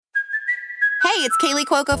Hey, it's Kaylee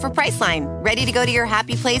Cuoco for Priceline. Ready to go to your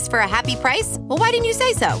happy place for a happy price? Well, why didn't you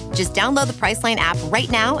say so? Just download the Priceline app right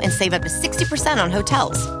now and save up to 60% on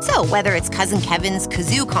hotels. So whether it's Cousin Kevin's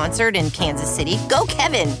Kazoo Concert in Kansas City, go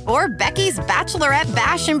Kevin, or Becky's Bachelorette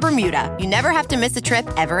Bash in Bermuda, you never have to miss a trip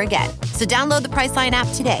ever again. So download the Priceline app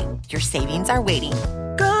today. Your savings are waiting.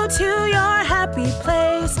 Go to your happy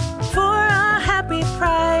place for a happy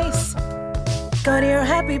price. Go to your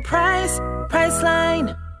happy price,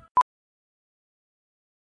 Priceline.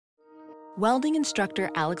 Welding instructor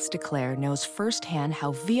Alex DeClaire knows firsthand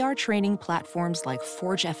how VR training platforms like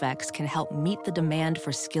ForgeFX can help meet the demand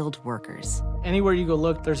for skilled workers. Anywhere you go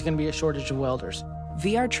look, there's going to be a shortage of welders.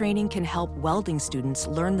 VR training can help welding students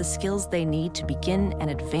learn the skills they need to begin and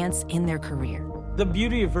advance in their career. The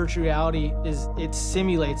beauty of virtual reality is it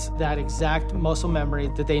simulates that exact muscle memory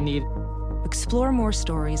that they need. Explore more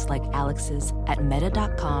stories like Alex's at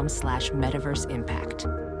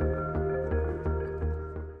meta.com/metaverseimpact.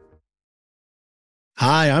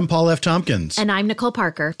 Hi, I'm Paul F. Tompkins. And I'm Nicole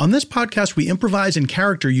Parker. On this podcast, we improvise in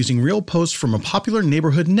character using real posts from a popular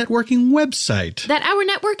neighborhood networking website That our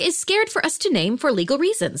network is scared for us to name for legal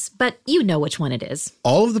reasons, but you know which one it is.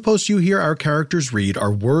 All of the posts you hear our characters read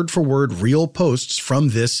are word-for-word real posts from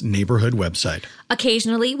this neighborhood website.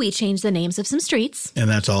 Occasionally, we change the names of some streets. And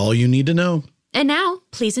that's all you need to know. And now,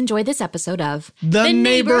 please enjoy this episode of The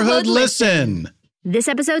Neighborhood Listen. This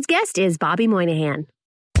episode's guest is Bobby Moynihan.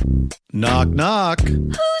 Knock, knock.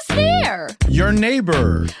 Who's there? Your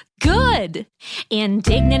neighbor. Good. In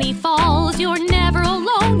Dignity Falls, you're never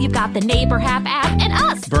alone. You've got the Neighbor Hap app and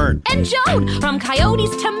us. Bert. And Joan. From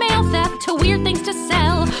coyotes to mail theft to weird things to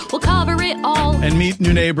sell, we'll cover it all. And meet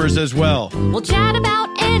new neighbors as well. We'll chat about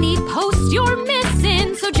any post you're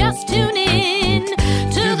missing, so just tune in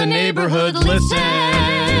to the Neighborhood Listen.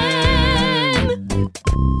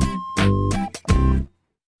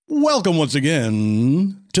 Welcome once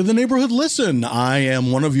again to the Neighborhood Listen. I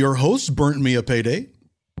am one of your hosts, Burnt Me a Payday.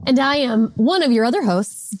 And I am one of your other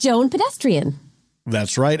hosts, Joan Pedestrian.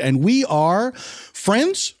 That's right. And we are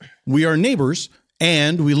friends, we are neighbors,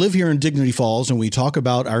 and we live here in Dignity Falls, and we talk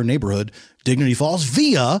about our neighborhood, Dignity Falls,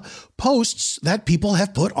 via posts that people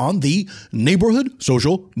have put on the neighborhood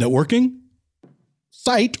social networking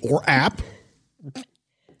site or app,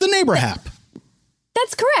 the Neighbor Hap.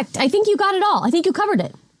 That's correct. I think you got it all. I think you covered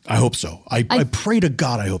it. I hope so. I pray to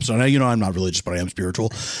God I hope so. Now, you know, I'm not religious, but I am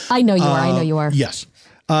spiritual. I know you are. I know you are. Yes.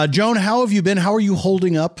 Joan, how have you been? How are you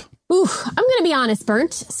holding up? Oof, I'm going to be honest,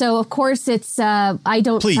 Burnt. So, of course, it's, Joan,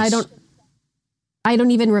 Joan, I'm going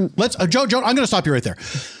to stop you right there.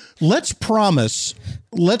 Let's promise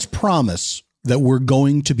that we're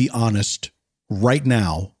going to be honest right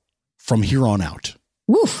now from here on out.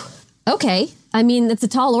 Woof. Okay. I mean, it's a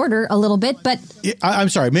tall order a little bit, but I'm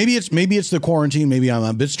sorry. Maybe it's the quarantine. Maybe I'm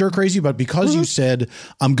a bit stir crazy, but because you said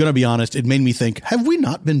I'm going to be honest, it made me think, have we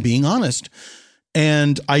not been being honest?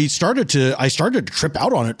 And I started to trip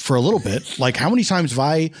out on it for a little bit. Like, how many times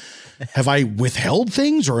have I withheld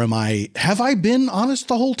things, or have I been honest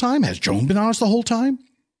the whole time? Has Joan been honest the whole time?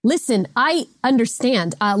 listen, I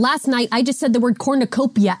understand. Last night, I just said the word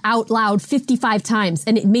cornucopia out loud 55 times,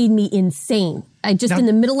 and it made me insane. In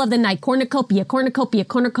the middle of the night, cornucopia,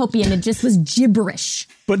 and it just was gibberish.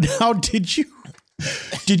 But now, did you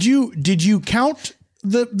count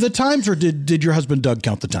the times, or did your husband Doug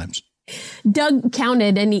count the times? Doug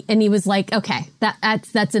counted, and he was like, okay,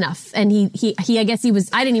 that's enough. And he I guess he was,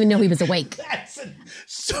 I didn't even know he was awake.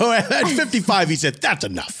 So at 55, he said, that's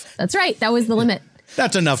enough. That's right. That was the limit.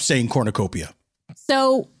 That's enough saying cornucopia.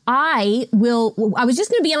 So I was just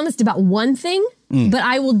going to be honest about one thing, but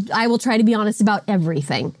I will try to be honest about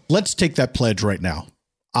everything. Let's take that pledge right now.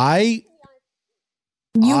 Burn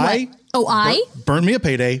me a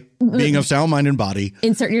payday, being of sound mind and body.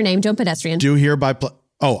 Insert your name, Joan Pedestrian. Do hereby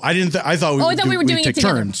I thought we were doing it together.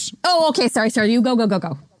 Turns. Oh, okay. Sorry. You go.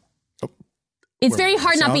 Oh, it's very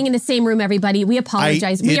hard not being in the same room, everybody. We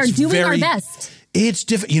apologize. We are doing our best. It's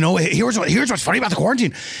different. You know, here's what's funny about the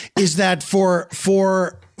quarantine is that for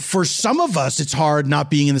some of us, it's hard not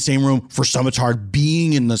being in the same room. For some, it's hard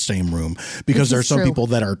being in the same room because there are some people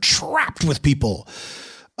that are trapped with people.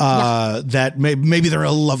 That maybe they're in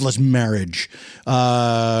a loveless marriage.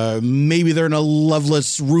 Maybe they're in a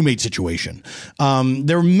loveless roommate situation.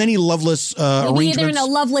 There are many loveless arrangements. Maybe they're in a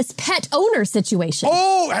loveless pet owner situation.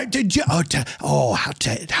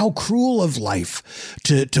 How cruel of life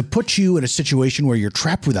to put you in a situation where you're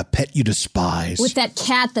trapped with a pet you despise. With that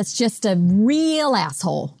cat that's just a real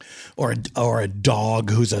asshole. Or a dog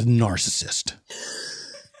who's a narcissist.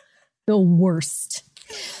 The worst.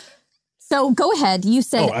 So go ahead. You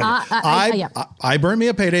said I burn me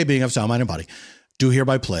a payday, being of sound mind and body. Do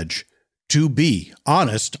hereby pledge to be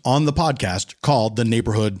honest on the podcast called The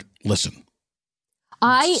Neighborhood Listen.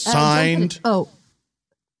 Signed.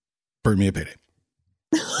 Burn me a payday.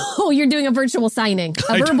 Oh, you're doing a virtual signing,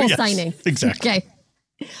 a verbal signing. Exactly. Okay.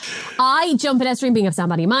 I, Joan Pedestrian, being of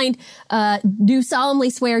sound body and mind, do solemnly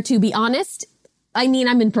swear to be honest. I mean,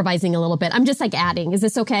 I'm improvising a little bit. I'm just like adding. Is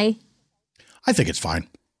this okay? I think it's fine.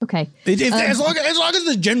 Okay. As long as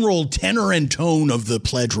the general tenor and tone of the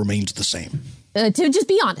pledge remains the same. To just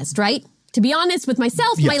be honest, right? To be honest with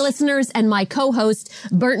myself, my listeners, and my co-host,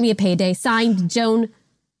 Burnt Me a Payday, signed Joan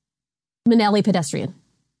Manelli Pedestrian.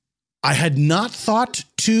 I had not thought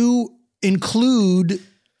to include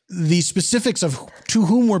the specifics of to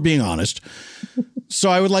whom we're being honest. So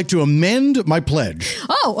I would like to amend my pledge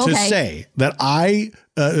to say that I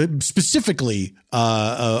specifically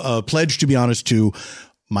pledge to be honest to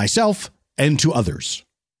myself and to others.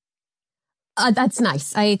 That's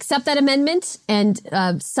nice. I accept that amendment and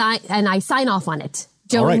I sign off on it.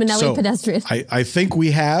 Joan Manelli Pedestrian. I think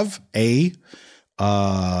we have a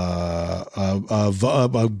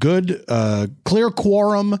good, clear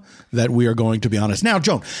quorum that we are going to be honest. Now,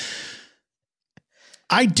 Joan,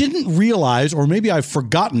 I didn't realize, or maybe I've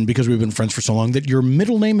forgotten because we've been friends for so long, that your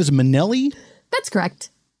middle name is Manelli. That's correct.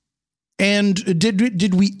 And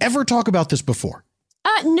did we ever talk about this before?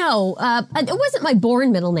 No, it wasn't my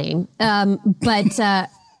born middle name, but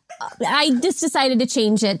I just decided to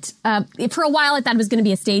change it. For a while, I thought it was going to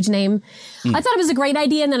be a stage name. I thought it was a great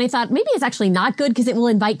idea, and then I thought maybe it's actually not good because it will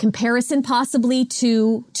invite comparison possibly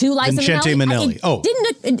to Liza Minnelli.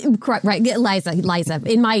 Liza,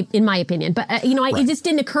 in my opinion. But, it just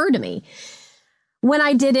didn't occur to me. When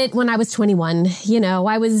I did it when I was 21,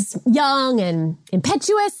 I was young and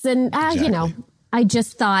impetuous and, I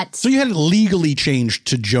just thought. So you had it legally changed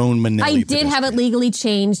to Joan Manelli. I did have it legally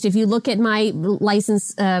changed. If you look at my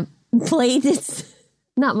license plate, it's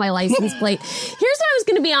not my license plate. Here's what I was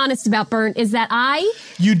going to be honest about, Burnt, is that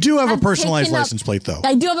You do have a personalized license plate, though.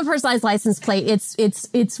 I do have a personalized license plate. It's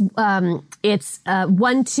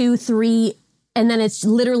 1, 2, 3, and then it's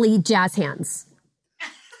literally jazz hands.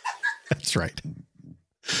 That's right.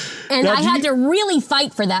 And now, I had to really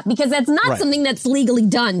fight for that because that's not something that's legally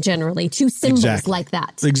done generally. 2 symbols like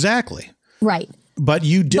that. Exactly. Right. But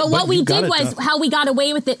you did. But what we did was how we got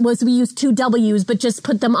away with it was we used 2 W's, but just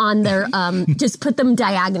put them on their, just put them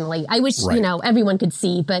diagonally. I wish, everyone could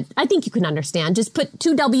see, but I think you can understand. Just put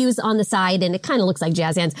 2 W's on the side and it kind of looks like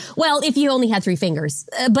jazz hands. Well, if you only had 3 fingers,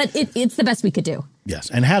 but it's the best we could do. Yes.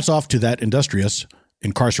 And hats off to that industrious,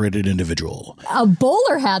 incarcerated individual. A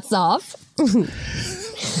bowler hats off.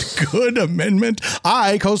 Good amendment.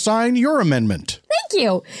 I co-sign your amendment. Thank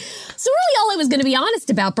you. So really all I was going to be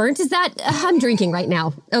honest about, Burnt, is that I'm drinking right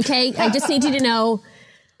now. Okay? I just need you to know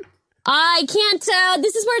I can't,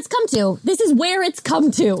 this is where it's come to. This is where it's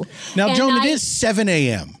come to. Now, and Joan, it is 7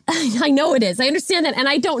 a.m. I know it is. I understand that. And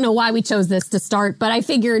I don't know why we chose this to start, but I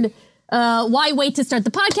figured, why wait to start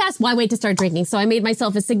the podcast? Why wait to start drinking? So I made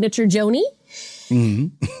myself a signature Joni.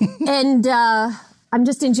 Mm-hmm. And, I'm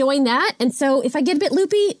just enjoying that. And so if I get a bit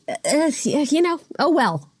loopy, oh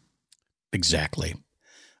well. Exactly.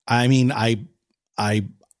 I mean, I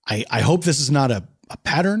hope this is not a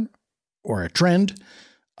pattern or a trend.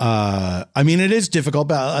 I mean, it is difficult.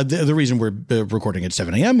 But the reason we're recording at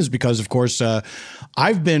 7 a.m. is because, of course,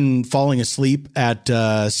 I've been falling asleep at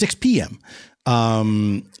 6 p.m.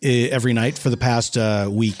 Every night for the past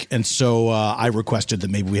week. And so I requested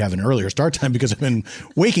that maybe we have an earlier start time because I've been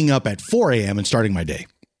waking up at 4 a.m. and starting my day.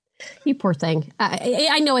 You poor thing.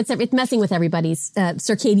 I know it's messing with everybody's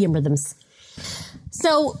circadian rhythms.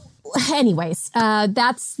 So anyways,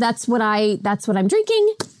 that's what I'm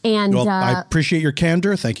drinking. And I appreciate your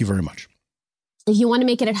candor. Thank you very much. If you want to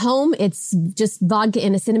make it at home, it's just vodka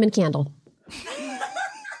and a cinnamon candle.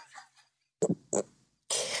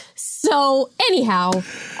 So anyhow,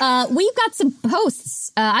 we've got some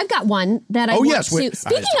posts. I've got one that I want to.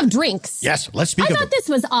 Speaking of drinks. Yes, let's speak of it. I thought this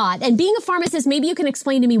was odd. And being a pharmacist, maybe you can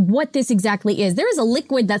explain to me what this exactly is. There is a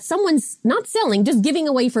liquid that someone's not selling, just giving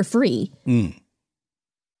away for free.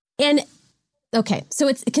 And, okay, so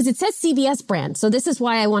it's because it says CVS brand. So this is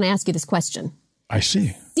why I want to ask you this question. I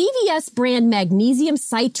see. CVS brand magnesium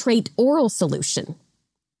citrate oral solution.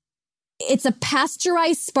 It's a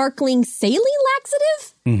pasteurized sparkling saline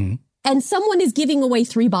laxative. Mm-hmm. And someone is giving away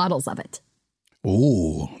 3 bottles of it.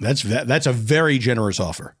 Oh, that's a very generous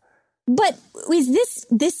offer. But is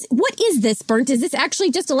this? What is this, Burnt? Is this actually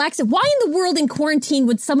just a laxative? Why in the world in quarantine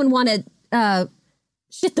would someone want to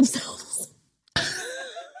shit themselves?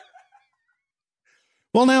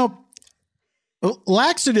 Well, now,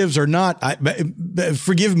 Laxatives are not.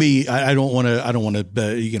 Forgive me. I don't want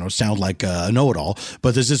to. Sound like a know-it-all.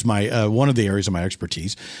 But this is my one of the areas of my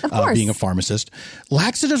expertise, being a pharmacist.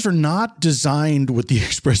 Laxatives are not designed with the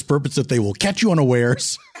express purpose that they will catch you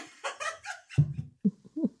unawares.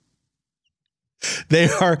 They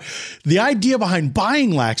are the idea behind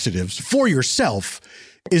buying laxatives for yourself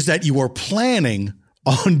is that you are planning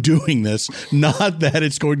on doing this, not that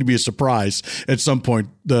it's going to be a surprise at some point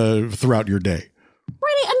throughout your day.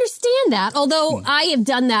 Right, I understand that. Although I have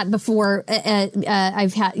done that before.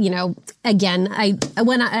 I've had, again,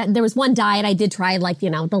 there was one diet I did try, like, the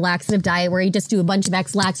laxative diet where you just do a bunch of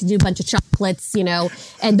X-Lax, you do a bunch of chocolates,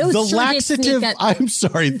 and those the laxative. I'm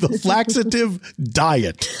sorry, the laxative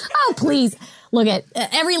diet. Oh, please. Look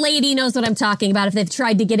every lady knows what I'm talking about if they've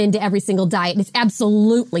tried to get into every single diet. It's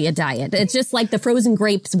absolutely a diet. It's just like the frozen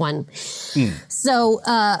grapes one. So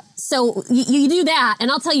you do that, and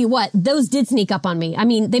I'll tell you what, those did sneak up on me. I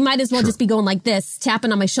mean, they might as well just be going like this,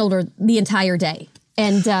 tapping on my shoulder the entire day,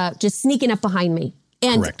 and just sneaking up behind me.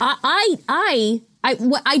 And correct. I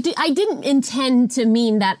didn't intend to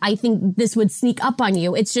mean that I think this would sneak up on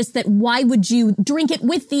you. It's just that why would you drink it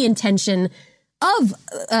with the intention of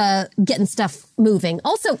getting stuff moving?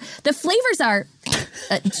 Also, the flavors are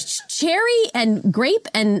cherry and grape,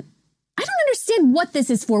 and I don't understand what this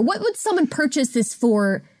is for. What would someone purchase this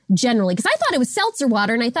for generally? Because I thought it was seltzer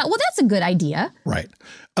water, and I thought, well, that's a good idea. Right.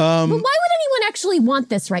 But why would anyone actually want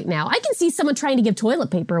this right now? I can see someone trying to give toilet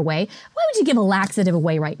paper away. Why would you give a laxative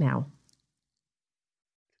away right now?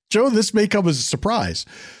 Joe, this may come as a surprise,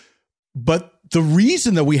 but the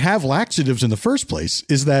reason that we have laxatives in the first place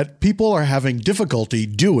is that people are having difficulty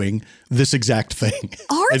doing this exact thing.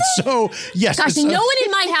 Are they? So, yes. Gosh, no one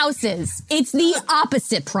in my house is. It's the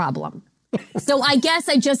opposite problem. So I guess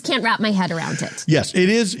I just can't wrap my head around it. Yes, it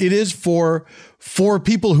is. It is for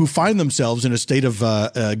people who find themselves in a state of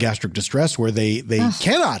gastric distress where they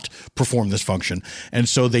cannot perform this function, and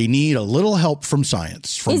so they need a little help from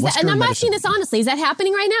science. From Western and I'm medicine. asking this honestly: is that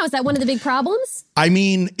happening right now? Is that one of the big problems? I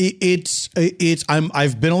mean,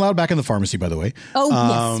 I've been allowed back in the pharmacy, by the way.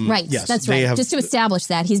 Oh, yes, right. Yes, that's right. Just to establish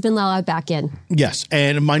that he's been allowed back in. Yes,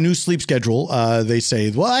 and my new sleep schedule, they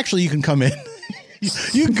say, well, actually, you can come in.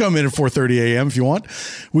 You can come in at 4:30 a.m. if you want.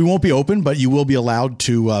 We won't be open, but you will be allowed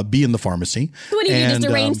to be in the pharmacy. What do you do? Just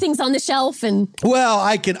arrange things on the shelf and? Well,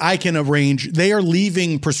 I can arrange. They are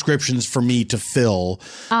leaving prescriptions for me to fill.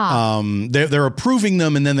 They're approving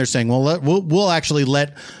them, and then they're saying, well, we'll actually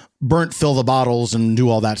let Burnt fill the bottles and do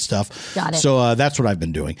all that stuff. Got it. So that's what I've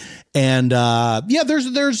been doing. And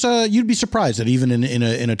there's you'd be surprised that even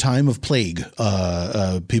in a time of plague,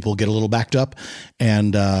 people get a little backed up,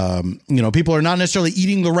 and people are not necessarily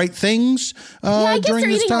eating the right things. I guess during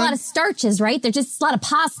they're this eating time. a lot of starches, right? They're just a lot of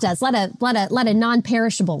pastas, a lot of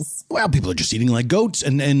non-perishables. Well, people are just eating like goats,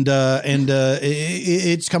 and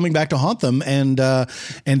it's coming back to haunt them, and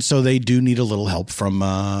so they do need a little help from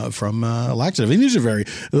laxative. And these are very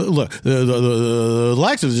look the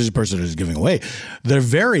laxatives this person is giving away. They're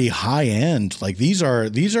very high end. Like these are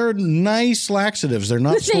nice laxatives. They're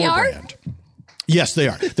not store brand. Yes, they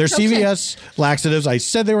are. They're CVS laxatives. I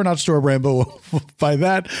said they were not store brand, but by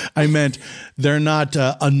that I meant they're not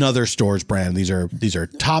another store's brand. These are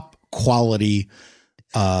top quality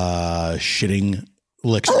shitting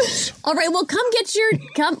elixirs. All right, well, come get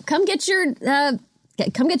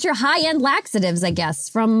your high end laxatives, I guess.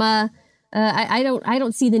 From I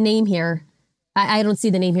don't see the name here. I don't see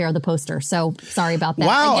the name here on the poster. So sorry about that.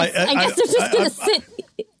 Wow, I guess they're just going to sit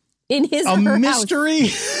in his or her mystery,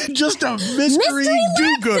 house. Just a mystery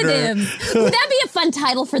do-gooder. Would that be a fun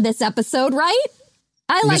title for this episode, right?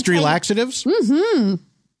 I like mystery laxatives. Mm-hmm.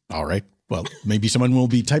 All right. Well, maybe someone will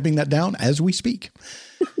be typing that down as we speak.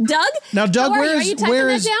 Doug? Now, Doug, are you typing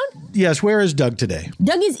that down? Yes, where is Doug today?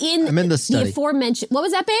 Doug is I'm in the study. The aforementioned. What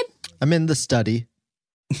was that, babe? I'm in the study.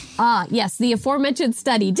 Yes, the aforementioned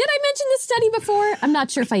study. Did I mention this study before? I'm not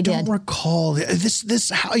sure if I did. I don't recall. This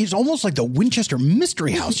house is almost like the Winchester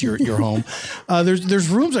Mystery House, your home. There's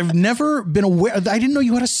rooms I've never been aware. I didn't know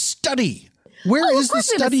you had a study. Where is the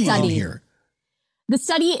study in here? The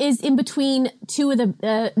study is in between two of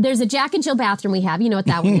the, there's a Jack and Jill bathroom we have. You know what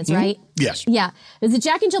that one is, right? Yes. Yeah. There's a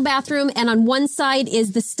Jack and Jill bathroom, and on one side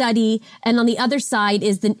is the study, and on the other side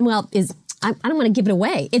is I don't want to give it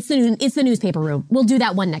away. It's the newspaper room. We'll do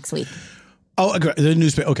that one next week. Oh, the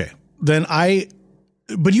newspaper. Okay. Then I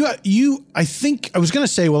think I was going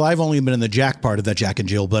to say, well, I've only been in the Jack part of that Jack and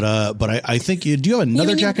Jill, but I think do you have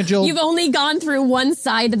another Jack and Jill? You've only gone through one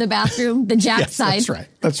side of the bathroom, the Jack yes, side.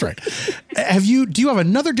 That's right. Do you have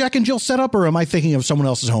another Jack and Jill set up, or am I thinking of someone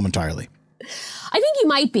else's home entirely? I think you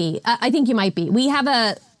might be. We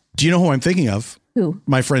have Do you know who I'm thinking of? Who?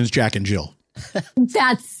 My friends Jack and Jill.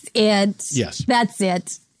 That's it. Yes. That's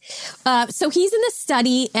it. So he's in the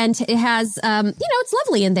study, and it has, it's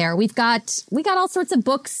lovely in there. We got all sorts of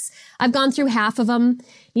books. I've gone through half of them.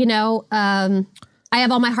 I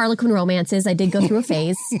have all my Harlequin romances. I did go through a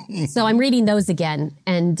phase, so I'm reading those again.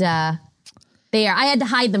 And I had to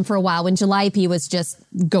hide them for a while when Calliope was just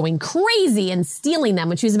going crazy and stealing them.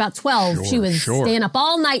 When she was about 12, she was staying up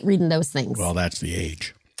all night reading those things. Well, that's the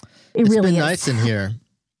age. It's really been nice in here.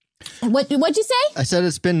 What'd you say? I said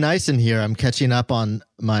it's been nice in here. I'm catching up on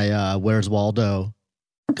my Where's Waldo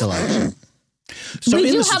collection. So we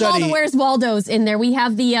in do the have all the Where's Waldos in there. We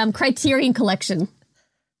have the Criterion collection.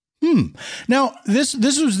 Now, this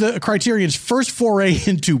was the Criterion's first foray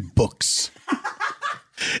into books.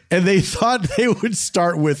 And they thought they would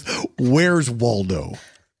start with Where's Waldo?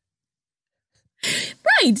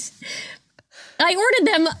 Right. I ordered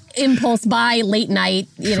them impulse buy late night,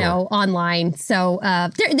 online. So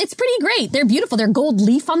it's pretty great. They're beautiful. They're gold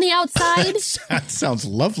leaf on the outside. That sounds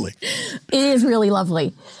lovely. It is really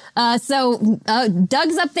lovely. So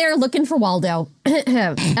Doug's up there looking for Waldo.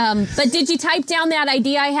 But did you type down that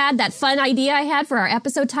idea I had, that fun idea I had for our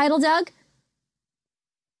episode title, Doug?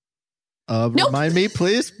 Nope. Remind me,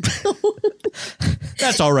 please.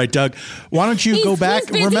 That's all right, Doug. Why don't you go back?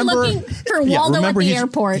 He's busy looking for Waldo at the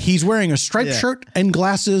airport. He's wearing a striped shirt and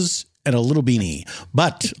glasses and a little beanie.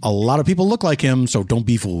 But a lot of people look like him, so don't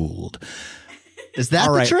be fooled. Is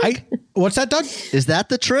that the trick? What's that, Doug? Is that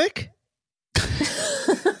the trick?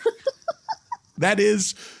 That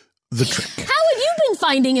is the trick. How have you been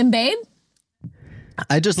finding him, babe?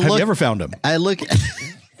 Have you ever found him?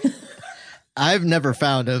 I've never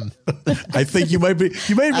found him. I think you might have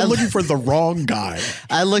been looking for the wrong guy.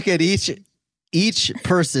 I look at each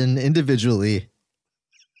person individually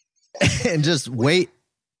and just wait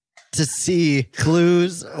to see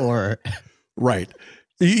clues or right.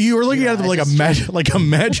 You were looking at them like a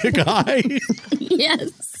magic eye.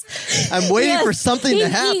 Yes. I'm waiting for something to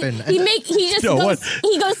happen. He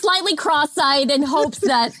goes slightly cross-eyed and hopes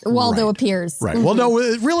that Waldo appears. Right. Well, no,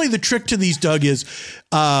 really the trick to these, Doug, is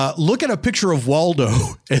look at a picture of Waldo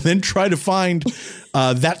and then try to find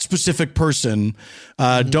that specific person.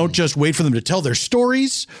 Don't just wait for them to tell their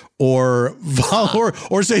stories or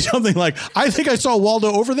say something like, I think I saw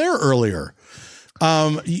Waldo over there earlier.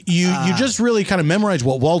 You just really kind of memorize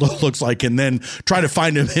what Waldo looks like and then try to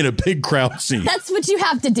find him in a big crowd scene. That's what you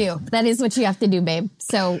have to do. That is what you have to do, babe.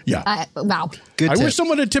 So, yeah. Wow. Good tip. I wish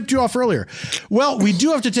someone had tipped you off earlier. Well, we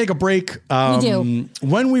do have to take a break. We do.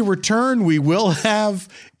 When we return, we will have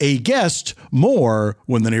a guest. More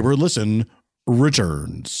When the Neighborhood Listen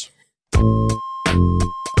returns.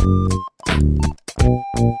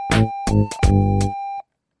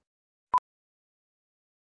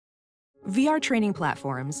 VR training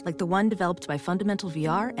platforms, like the one developed by Fundamental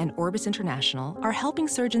VR and Orbis International, are helping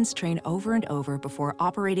surgeons train over and over before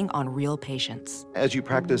operating on real patients. As you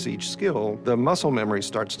practice each skill, the muscle memory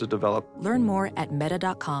starts to develop. Learn more at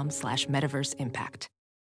meta.com/metaverseimpact.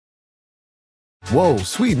 Whoa,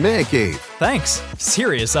 sweet man cave. Thanks.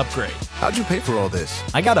 Serious upgrade. How'd you pay for all this?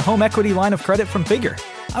 I got a home equity line of credit from Figure.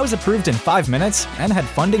 I was approved in 5 minutes and had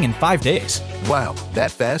funding in 5 days. Wow,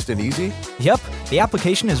 that fast and easy? Yep. The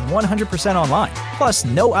application is 100% online, plus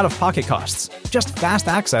no out-of-pocket costs. Just fast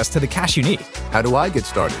access to the cash you need. How do I get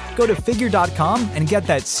started? Go to Figure.com and get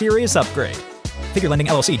that serious upgrade. Figure Lending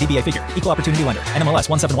LLC, DBA Figure, Equal Opportunity Lender, NMLS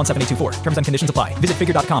 1717824. Terms and conditions apply. Visit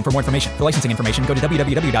Figure.com for more information. For licensing information, go to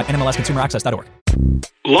www.nmlsconsumeraccess.org.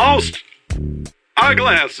 Lost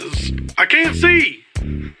eyeglasses. I can't see.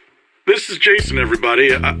 This is Jason,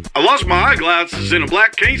 everybody. I lost my eyeglasses in a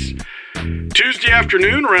black case Tuesday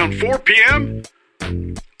afternoon around 4 p.m.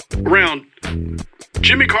 around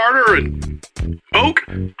Jimmy Carter and Oak.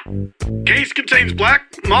 Case contains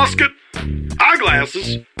black Moscat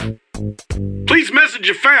eyeglasses. Please message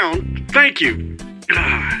if found. Thank you.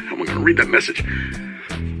 How am I going to read that message?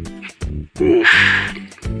 Oof.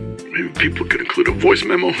 Maybe people could include a voice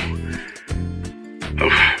memo.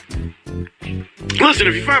 Oh. Listen,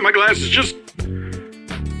 if you find my glasses, just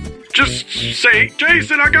say,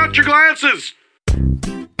 Jason, I got your glasses.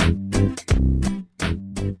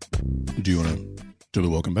 Do you want to do the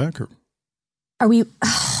welcome back? Or? Are we...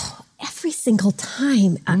 every single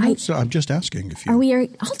time. I'm just asking if you... I'll do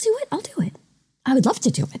it. I would love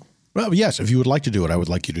to do it. Well, yes, if you would like to do it, I would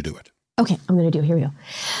like you to do it. Okay, I'm going to do it. Here we go.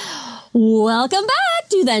 Welcome back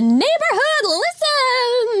to the Neighborhood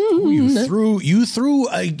Listen. You threw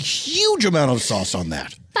a huge amount of sauce on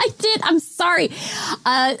that. I did. I'm sorry.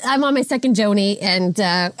 I'm on my second Joni, and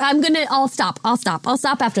I'll stop. I'll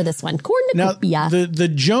stop after this one. Cornucopia. Now, the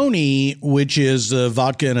Joni, which is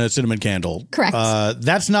vodka and a cinnamon candle. Correct.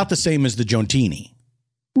 That's not the same as the Jontini.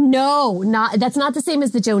 No, that's not the same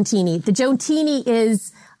as the Jontini. The Jontini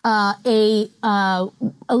is a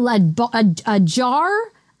jar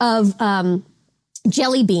of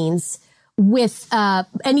jelly beans with,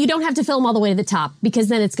 and you don't have to fill them all the way to the top because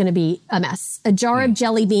then it's going to be a mess. A jar of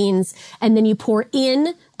jelly beans, and then you pour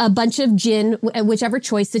in a bunch of gin, whichever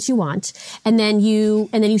choice that you want, and then you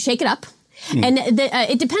shake it up. And it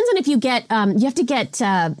depends on if you get, you have to get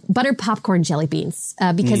buttered popcorn jelly beans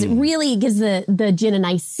because it really gives the gin a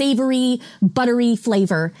nice savory, buttery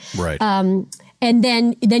flavor. Right. And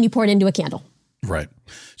then you pour it into a candle. Right.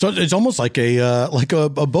 So it's almost like a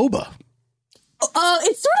boba.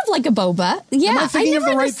 It's sort of like a boba. Yeah. Am I thinking of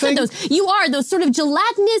the right thing? You are those sort of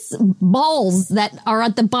gelatinous balls that are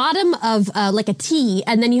at the bottom of like a tea,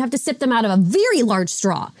 and then you have to sip them out of a very large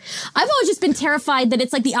straw. I've always just been terrified that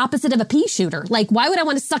it's like the opposite of a pea shooter. Like, why would I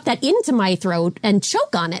want to suck that into my throat and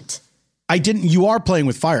choke on it? You are playing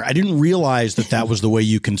with fire. I didn't realize that was the way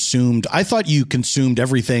you consumed. I thought you consumed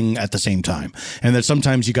everything at the same time. And that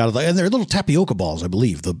sometimes you got and they're little tapioca balls, I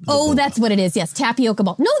believe. That's what it is. Yes. Tapioca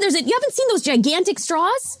ball. No, you haven't seen those gigantic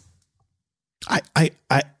straws? Have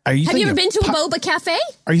you ever been to a boba cafe?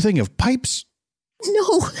 Are you thinking of pipes?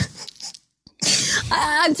 No.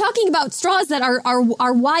 I'm talking about straws that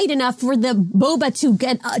are wide enough for the boba to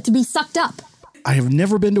get, to be sucked up. I have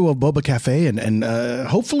never been to a boba cafe, and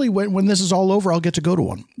hopefully when this is all over, I'll get to go to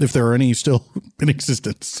one, if there are any still in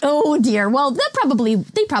existence. Oh, dear. Well, they probably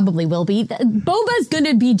will be. Boba's going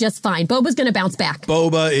to be just fine. Boba's going to bounce back.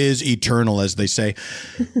 Boba is eternal, as they say.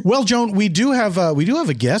 Well, Joan, we do have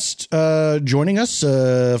a guest joining us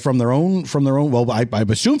from their own. Well, I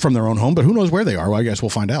assume from their own home, but who knows where they are? Well, I guess we'll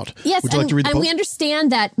find out. Yes, Would you like to read the post? We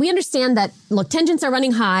understand that. Look, tensions are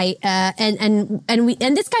running high, and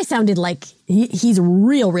this guy sounded like he's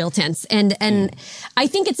real tense. And I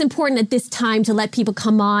think it's important at this time to let people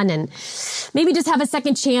come on and maybe just have a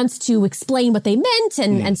second chance to explain what they meant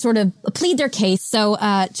and sort of plead their case. So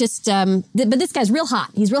but this guy's real hot.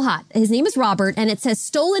 He's real hot. His name is Robert, and it says,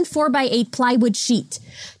 stolen 4x8 plywood sheet.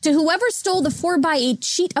 To whoever stole the 4x8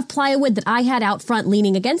 sheet of plywood that I had out front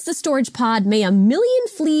leaning against the storage pod, may a million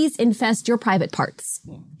fleas infest your private parts.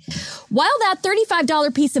 While that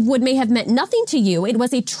 $35 piece of wood may have meant nothing to you, it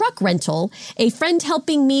was a truck rental, a friend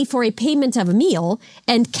helping me for a payment of a meal,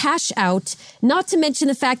 and cash out, not to mention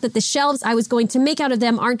the fact that the shelves I was going to make out of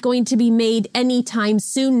them aren't going to be made anytime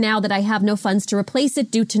soon now that I have no funds to replace it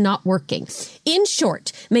due to not working. In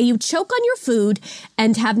short, may you choke on your food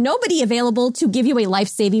and have nobody available to give you a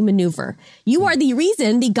life-saving maneuver. You are the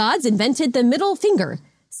reason the gods invented the middle finger.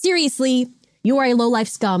 Seriously, you are a low-life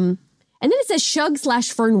scum. And then it says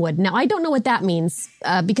Shug/Fernwood. Now, I don't know what that means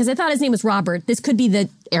because I thought his name was Robert. This could be the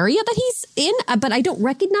area that he's in, but I don't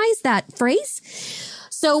recognize that phrase.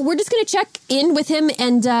 So we're just going to check in with him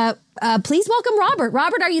and please welcome Robert.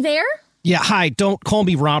 Robert, are you there? Yeah, hi. Don't call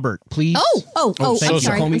me Robert, please. I'm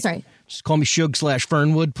sorry. Just call me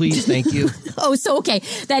Shug/Fernwood, please. Thank you. So okay.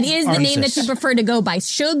 That is the name that you prefer to go by.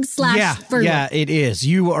 Shug/Fernwood. Yeah, it is.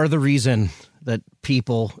 You are the reason that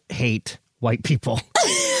people hate white people.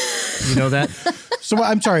 You know that? So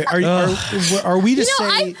I'm sorry. Are we to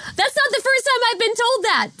say? That's not the first time I've been told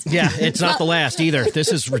that. Yeah, it's not the last either.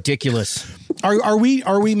 This is ridiculous. Are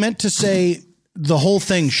we meant to say the whole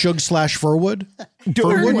thing? Shug/Fernwood?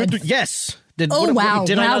 Fernwood. Yes. Did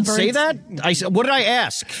I not say that? What did I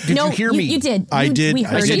ask? Did you hear me? You did. I did. We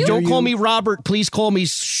heard I said, you. don't call me Robert. Please call me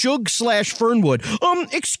Shug/Fernwood.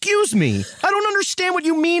 Excuse me. I don't understand what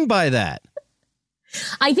you mean by that.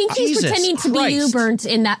 I think he's pretending to be you, Burnt,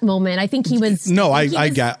 in that moment. I think he was. No,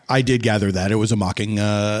 I did gather that. It was a mocking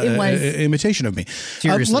imitation of me.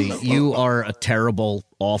 Seriously, you are a terrible,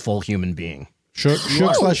 awful human being.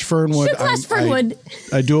 Shug/Fernwood. Shug/Fernwood.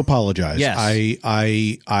 I do apologize. Yes.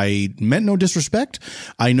 I meant no disrespect.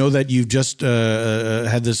 I know that you've just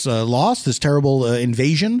had this loss, this terrible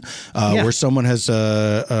invasion where someone has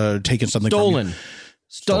taken something Stolen. from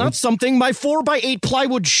you. Not something. My 4x8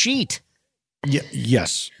 plywood sheet.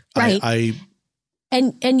 Yes. Right.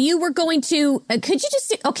 And you were going to, could you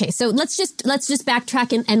just, okay, so let's just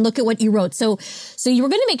backtrack and look at what you wrote. So you were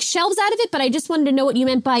going to make shelves out of it, but I just wanted to know what you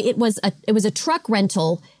meant by it was a truck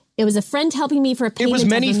rental. It was a friend helping me for a payment. It was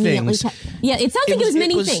many things. Yeah, it sounds like it was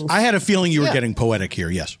many things. I had a feeling you were getting poetic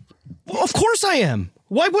here, yes. Well, of course I am.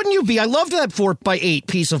 Why wouldn't you be? I loved that 4x8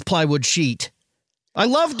 piece of plywood sheet. I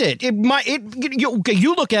loved it.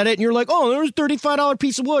 You look at it and you're like, oh, there's a $35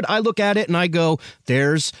 piece of wood. I look at it and I go,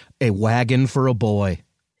 there's a wagon for a boy.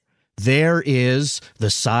 There is the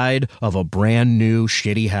side of a brand new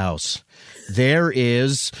shitty house. There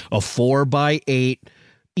is a 4x8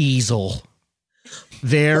 easel.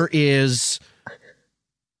 There is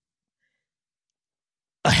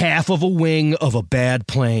a half of a wing of a bad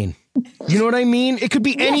plane. You know what I mean? It could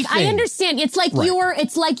be anything. I understand. It's like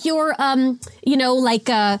it's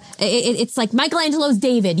like Michelangelo's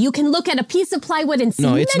David. You can look at a piece of plywood and see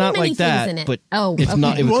no, it's not many like things that, in it. But it's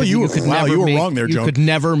not. You were wrong there, Joan. You could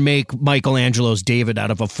never make Michelangelo's David out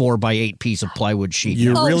of a 4x8 piece of plywood sheet.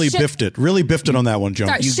 You biffed it. Really biffed it on that one, Joan.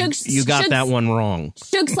 Sorry, you got that one wrong.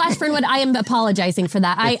 Shug/Fernwood, I am apologizing for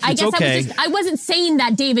that. I guess okay. I wasn't saying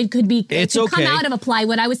that David could come out of a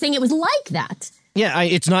plywood. I was saying it was like that. Yeah,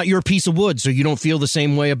 it's not your piece of wood, so you don't feel the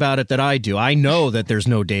same way about it that I do. I know that there's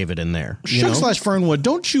no David in there. Shug/Fernwood,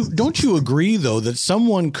 don't you agree though that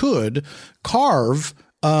someone could carve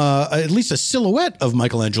at least a silhouette of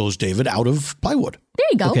Michelangelo's David out of plywood? There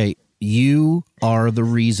you go. Okay, you are the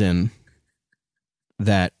reason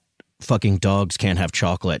that fucking dogs can't have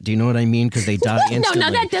chocolate. Do you know what I mean? Because they die instantly. No,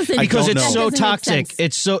 that doesn't. Because it's so toxic.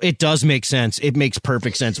 It does make sense. It makes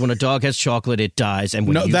perfect sense. When a dog has chocolate, it dies. And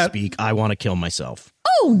when you speak, I want to kill myself.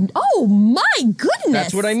 Oh my goodness.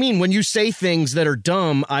 That's what I mean. When you say things that are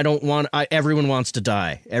dumb, everyone wants to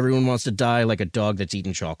die. Everyone wants to die like a dog that's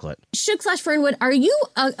eating chocolate. Shug/Fernwood, are you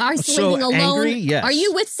isolating alone? Angry? Yes. Are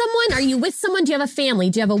you with someone? Do you have a family?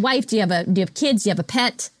 Do you have a wife? Do you have kids? Do you have a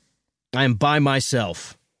pet? I am by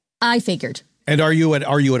myself. I figured. And are you at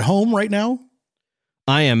home right now?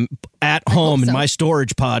 I am at home in my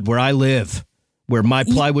storage pod where I live, where my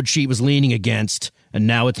plywood sheet was leaning against, and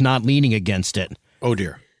now it's not leaning against it. Oh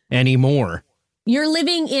dear. Anymore. You're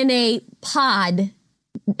living in a pod,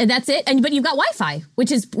 and that's it. But you've got Wi-Fi,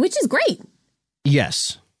 which is great.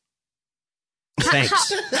 Yes.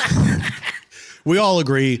 Thanks. We all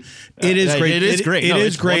agree. It is great. It is great. It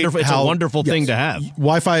is great. Wonderful. It's a wonderful thing to have.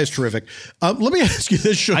 Wi-Fi is terrific. Let me ask you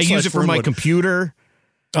this. I use it for my computer.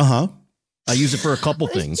 Uh-huh. I use it for a couple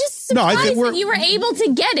things. Just surprised that you were able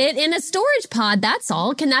to get it in a storage pod. That's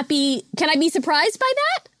all. Can I be surprised by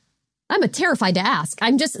that? I'm terrified to ask.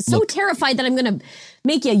 I'm just so terrified that I'm going to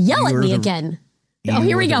make you yell at me again. Oh,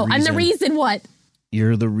 here we go. I'm the reason what?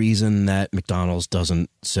 You're the reason that McDonald's doesn't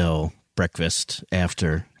sell breakfast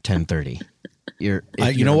after 10:30. You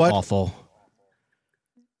know what? Awful.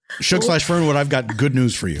 Shug/Fernwood, I've got good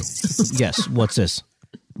news for you. Yes. What's this?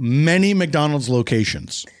 Many McDonald's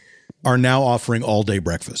locations are now offering all-day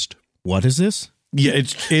breakfast. What is this? Yeah,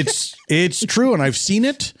 it's true, and I've seen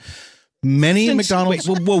it. Many McDonald's.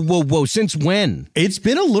 Wait, whoa! Since when? It's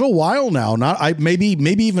been a little while now. Maybe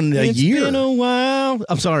even a year. It's been a while.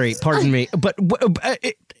 I'm sorry. Pardon me, but.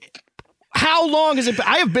 How long has it been?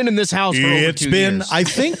 I have been in this house for over 2 years. I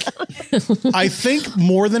think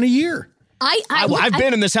more than a year. I've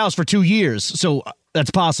been in this house for 2 years, so that's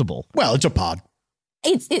possible. Well, it's a pod.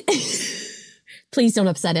 Please don't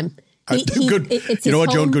upset him. Good. You know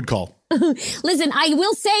what, Joan? Good call. Listen, I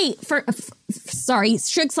will say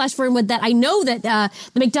Shug/Fernwood, that I know that the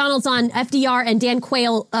McDonald's on FDR and Dan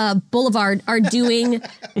Quayle Boulevard are doing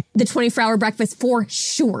the 24-hour breakfast for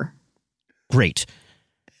sure. Great.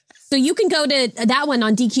 So you can go to that one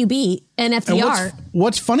on DQB and FDR. And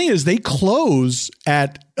what's funny is they close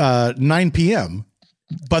at 9 p.m.,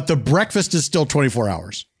 but the breakfast is still 24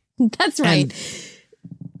 hours. That's right. And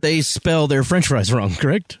they spell their French fries wrong,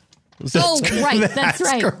 correct? Right. That's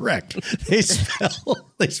right. Correct. They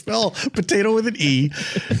spell potato with an E.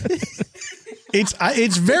 It's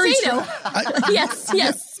very potato.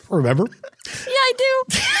 Yes. Remember? Yeah, I do.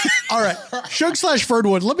 All right,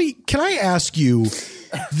 Shug/Fernwood. Can I ask you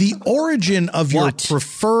the origin of your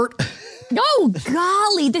preferred? Oh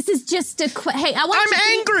golly, this is just a hey. I'm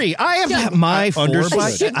angry. I have my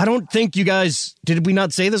 4x8. I don't think you guys did. We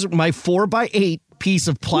not say this? My 4x8 piece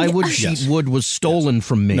of plywood sheet wood was stolen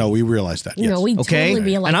from me. No, we realized that. Yes. No, we totally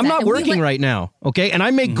realized and I'm that. not working right now. Okay, and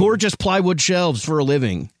I make gorgeous plywood shelves for a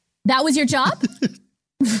living. That was your job?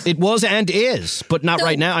 It was and is, but not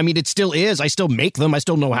right now. I mean, it still is. I still make them. I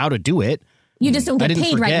still know how to do it. You just don't get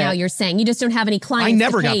paid right now, you're saying. You just don't have any clients. I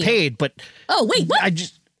never got paid, but oh wait,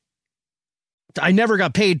 what? I never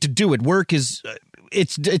got paid to do it. Work is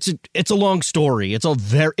it's a long story. It's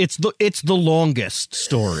the longest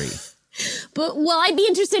story. But I'd be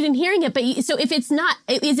interested in hearing it. But so if it's not,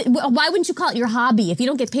 why wouldn't you call it your hobby? If you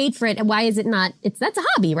don't get paid for it, why is it not? That's a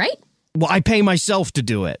hobby, right? Well, I pay myself to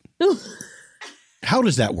do it. How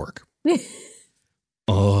does that work?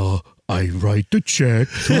 I write the check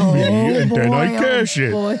to me and then I cash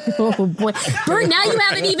it. Oh boy, Bert! Now you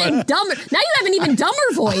have an even dumber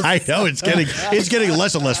voice. I know it's getting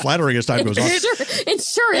less and less flattering as time goes on. It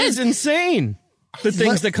sure is. It's insane. The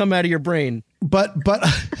things that come out of your brain. But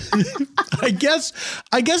I guess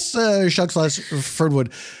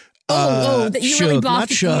Shug/Fernwood. That you really Shug, bossed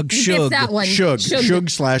not Shug, you Shug. missed that one.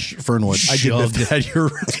 Shug/Fernwood. I did miss that. You're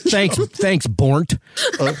right. Thanks, Bornt.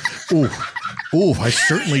 I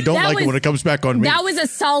certainly don't like it when it comes back on me. That was a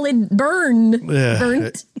solid burn.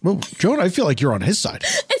 Burnt. Well, Joan, I feel like you're on his side.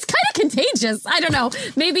 It's kind of contagious. I don't know.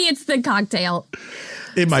 Maybe it's the cocktail.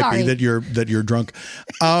 It might be that you're drunk.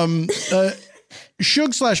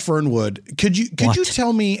 Shug/Fernwood, could you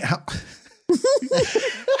tell me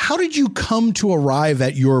how did you come to arrive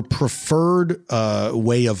at your preferred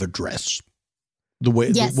way of address?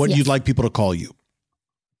 What you'd like people to call you?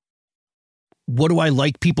 What do I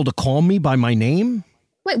like people to call me by my name?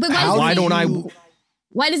 Wait, why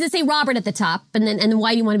does it say Robert at the top? And then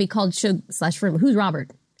why do you want to be called Shug/Fernwood? Who's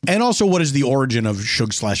Robert? And also, what is the origin of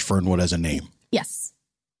Shug/Fernwood as a name? Yes.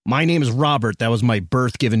 My name is Robert. That was my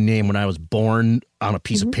birth given name when I was born. On a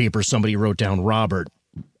piece of paper, somebody wrote down Robert.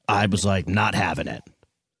 I was like, not having it.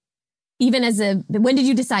 Even when did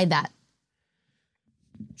you decide that?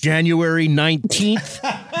 January 19th,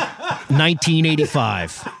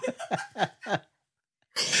 1985.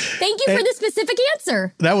 Thank you for the specific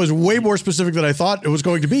answer. That was way more specific than I thought it was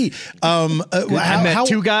going to be. I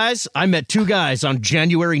met two guys on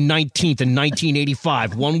January 19th in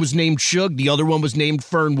 1985. One was named Shug. The other one was named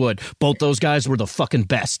Fernwood. Both those guys were the fucking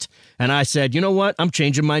best. And I said, you know what? I'm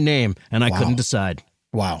changing my name. And I couldn't decide.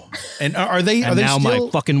 Wow. And are they now still... my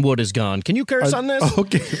fucking wood is gone. Can you curse on this?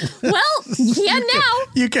 Okay. Well, yeah, now.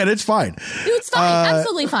 You can. It's fine. It's fine.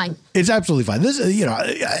 Absolutely fine. It's absolutely fine. This,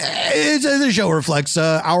 the show reflects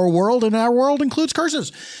our world, and our world includes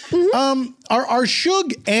curses. Mm-hmm. Are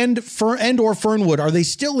Shug and Fernwood, are they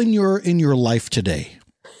still in your life today?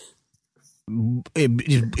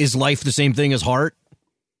 Is life the same thing as heart?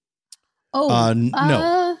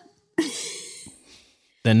 No.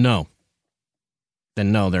 Then no.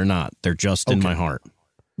 Then no, they're not. They're just in my heart.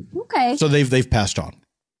 Okay. So they've passed on.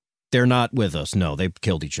 They're not with us. No, they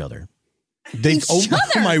killed each other. Oh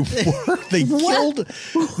my word!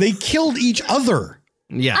 They killed each other.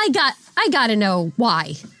 Yeah. I gotta know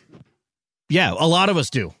why. Yeah, a lot of us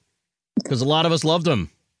do, because a lot of us loved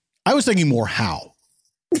them. I was thinking more how.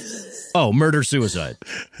 Oh, murder suicide.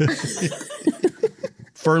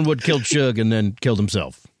 Fernwood killed Shug and then killed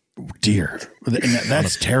himself. Oh, dear,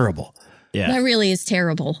 that's terrible. Yeah, that really is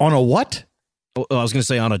terrible. On a what? Oh, I was going to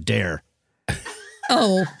say on a dare.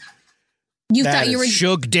 Oh, you thought you were...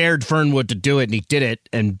 Shug dared Fernwood to do it, and he did it,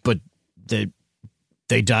 but they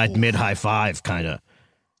died mid-high five, kind of.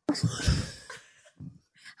 How does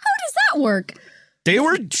that work? They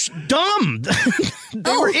were dumb.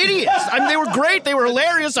 They were idiots. I mean, they were great. They were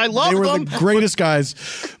hilarious. I loved them. They were the greatest guys,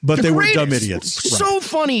 but they were dumb idiots. So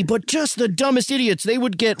funny, but just the dumbest idiots. They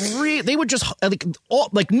would they would just, like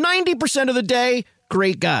 90% of the day,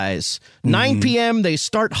 great guys. 9 p.m., they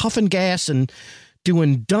start huffing gas and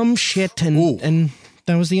doing dumb shit, and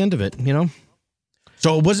that was the end of it, you know?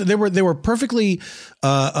 So they were perfectly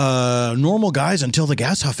normal guys until the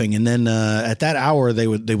gas huffing, and then at that hour they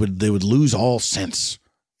would lose all sense.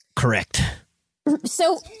 Correct.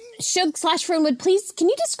 So Shug/Fernwood, please, can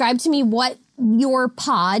you describe to me what your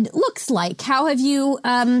pod looks like? How have you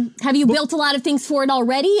built a lot of things for it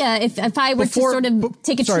already? If I were to sort of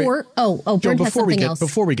take a tour. Joan, has something else.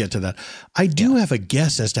 Before we get to that, I do have a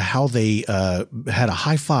guess as to how they had a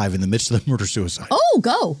high five in the midst of the murder suicide. Oh,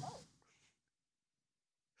 go.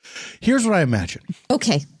 Here's what I imagine.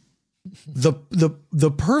 Okay.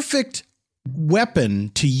 The perfect weapon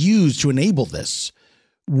to use to enable this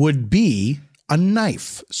would be a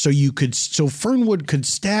knife. So Fernwood could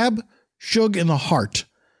stab Shug in the heart.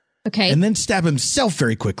 Okay. And then stab himself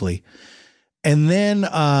very quickly. And then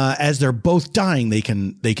as they're both dying, they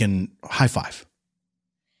can high five.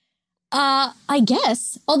 I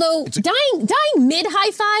guess. Although dying mid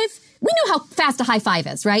high five, we know how fast a high five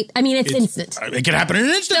is, right? I mean, it's instant. It can happen in an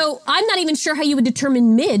instant. So I'm not even sure how you would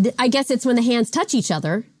determine mid. I guess it's when the hands touch each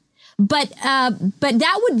other. But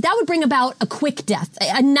that would bring about a quick death.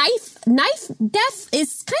 A knife death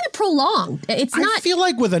is kind of prolonged. It's not. I feel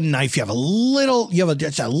like with a knife, you have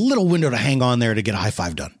just a little window to hang on there to get a high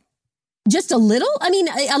five done. Just a little? I mean,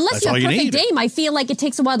 unless That's you have perfect need. aim, I feel like it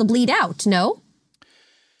takes a while to bleed out. No.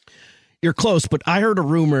 You're close, but I heard a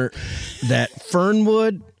rumor that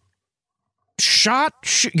Fernwood shot.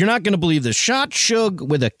 You're not going to believe this. Shot Shug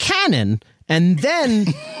with a cannon, and then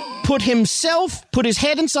put his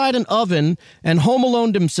head inside an oven and home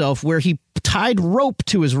aloned himself, where he tied rope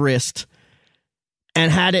to his wrist and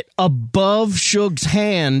had it above Shug's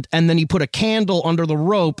hand, and then he put a candle under the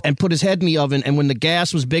rope and put his head in the oven, and when the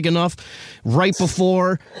gas was big enough, right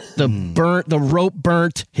before the rope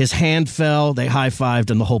burnt, his hand fell, they high-fived,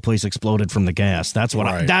 and the whole place exploded from the gas. That's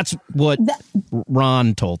what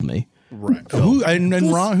Ron told me. Right.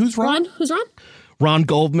 And Ron? Who's Ron? Who's Ron? Ron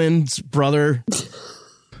Goldman's brother.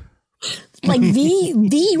 Like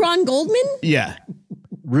the Ron Goldman? Yeah.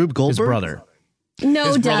 Rube Goldberg? His brother.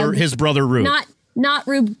 No, Doug. His brother Rube. Not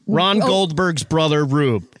Rube. Ron Goldberg's brother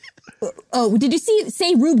Rube. Oh, did you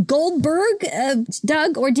say Rube Goldberg,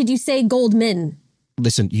 Doug, or did you say Goldman?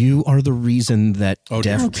 Listen, you are the reason that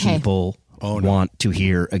deaf people want to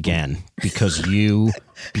hear again. Because you.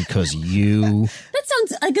 That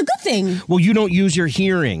sounds like a good thing. Well, you don't use your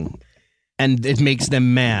hearing, and it makes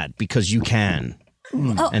them mad because you can.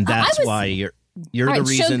 And that's why you're the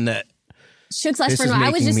reason that Shug's this is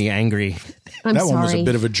making me angry. I'm that sorry. one was a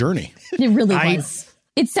bit of a journey. It really was.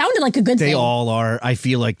 It sounded like a good thing. They all are. I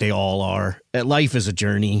feel like they all are. Life is a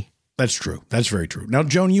journey. That's true. That's very true. Now,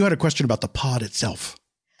 Joan, you had a question about the pod itself.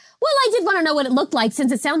 Well, I did want to know what it looked like,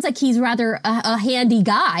 since it sounds like he's rather a handy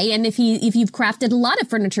guy, and if you've crafted a lot of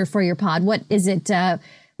furniture for your pod, what is it?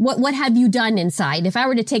 What have you done inside? If I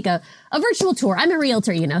were to take a virtual tour, I'm a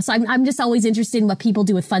realtor, so I'm just always interested in what people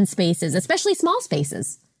do with fun spaces, especially small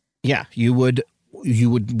spaces. Yeah, you would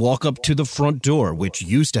walk up to the front door, which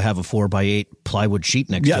used to have a 4x8 plywood sheet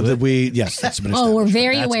next to it. That's been Oh, we're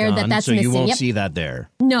very aware that that's so missing. You won't Yep. see that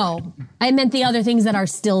there. No, I meant the other things that are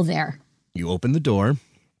still there. You open the door,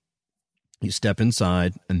 you step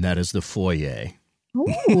inside, and that is the foyer.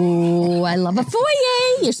 Ooh, I love a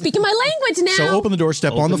foyer. You're speaking my language now. So open the door,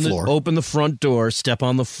 step on the floor. Open the front door, step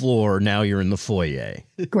on the floor. Now you're in the foyer.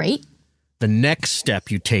 Great. The next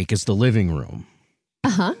step you take is the living room.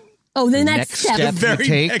 Uh-huh. Oh, the next step. The very you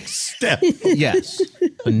take, next step. Yes.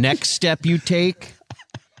 The next step you take,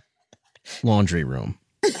 laundry room.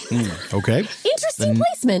 Okay. Interesting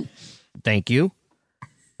placement. Thank you.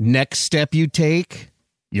 Next step you take,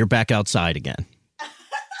 you're back outside again.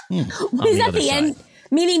 Is that the end?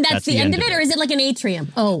 Meaning that's the end of it, or is it like an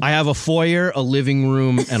atrium? Oh. I have a foyer, a living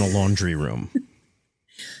room, and a laundry room.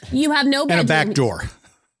 You have no bedroom. And a back door.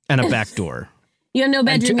 And a back door. You have no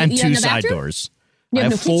bedroom. And you two have no side bathroom? doors. You I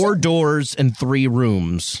have have no 4 kitchen? doors and 3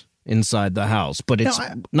 rooms inside the house, but it's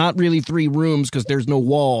not really 3 rooms because there's no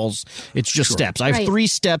walls. It's just steps. I have 3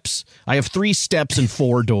 steps. I have 3 steps and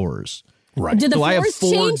 4 doors. Right. Do the So I have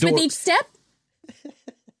floors 4 change with each step?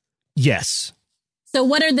 Yes. So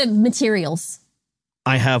what are the materials?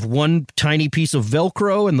 I have one tiny piece of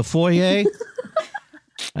Velcro in the foyer.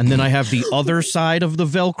 And then I have the other side of the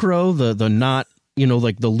Velcro, the not,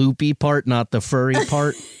 like the loopy part, not the furry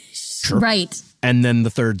part. Sure. Right. And then the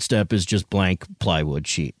third step is just blank plywood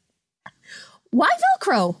sheet. Why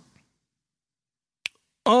Velcro?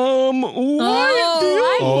 Joan.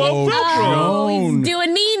 He's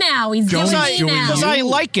doing me now. He's doing me now. Because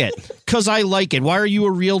I like it. Why are you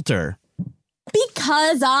a realtor?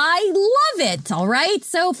 Because I love it. All right.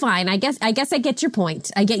 So fine. I guess I get your point.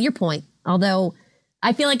 I get your point. Although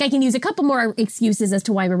I feel like I can use a couple more excuses as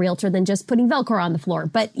to why I'm a realtor than just putting Velcro on the floor.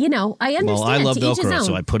 But, I understand. Well, I love to each his Velcro, own.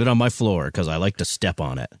 so I put it on my floor because I like to step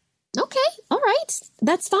on it. Okay. All right.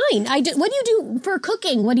 That's fine. What do you do for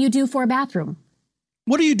cooking? What do you do for a bathroom?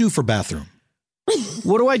 What do you do for bathroom?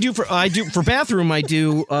 What do I do for bathroom? I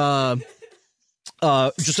do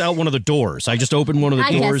just out one of the doors. I just open one of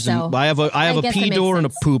the doors, and I have a pee door and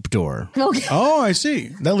a poop door. Okay. Oh, I see.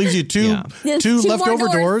 That leaves you two leftover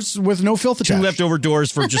doors with no filth attached. 2 leftover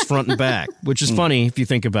doors for just front and back, which is funny if you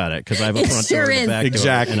think about it, because I have a front door and a back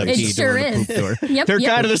door and a pee door and a poop door. Yep, They're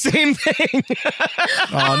kind of the same thing.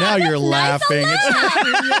 Oh, now you're laughing.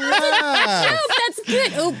 That's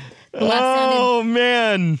good. Oh,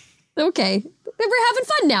 man. Okay. We're having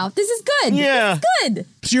fun now. This is good. Yeah. This is good.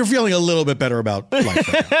 So you're feeling a little bit better about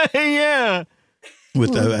life right now. Yeah.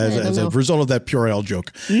 With as a result of that Purell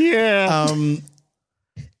joke. Yeah.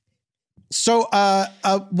 So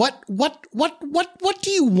what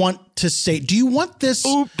do you want to say? Do you want this?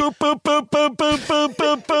 See, this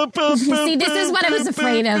is what I was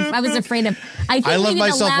afraid of. I left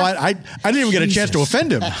myself wide. I didn't even get a chance to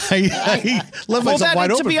offend him. I left myself wide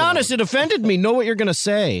open. To be honest, it offended me. Know what you're going to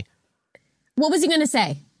say. What was he going to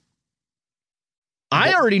say?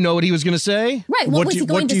 I already know what he was going to say. Right. What was he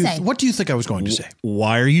going to say? What do you think I was going to say?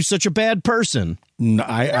 Why are you such a bad person? No,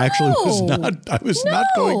 I actually was not. I was not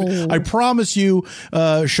going. I promise you,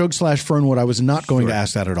 Shug/Fernwood, I was not going to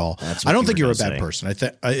ask that at all. I don't think you're a bad person. I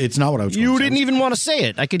think it's not what I was. You didn't even want to say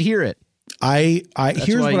it. I could hear it.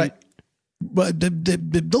 Here's what I. But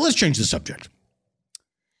let's change the subject.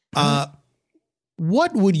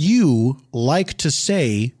 what would you like to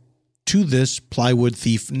say to this plywood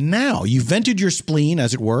thief now? You vented your spleen,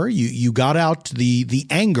 as it were. You got out the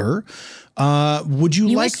anger. Would you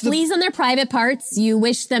like wish fleas on their private parts? You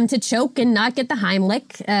wish them to choke and not get the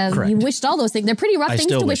Heimlich. You wished all those things. They're pretty rough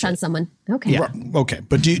things to wish on someone. Okay. Yeah. Okay.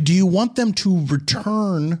 But do you want them to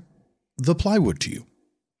return the plywood to you?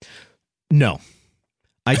 No,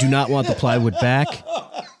 I do not want the plywood back.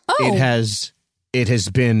 It has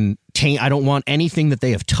been I don't want anything that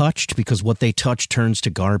they have touched, because what they touch turns to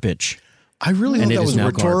garbage. I really thought that was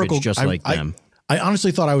rhetorical. Just like them. I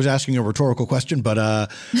honestly thought I was asking a rhetorical question, but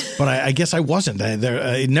I guess I wasn't.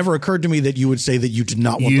 It never occurred to me that you would say that you did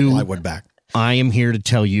not want the plywood back. I am here to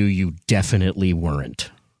tell you, you definitely weren't.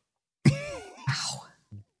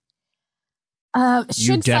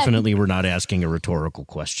 You definitely were not asking a rhetorical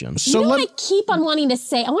question. So what I keep on wanting to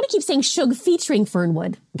say? I want to keep saying Shug featuring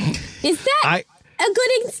Fernwood. Is that a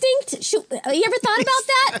good instinct? You ever thought about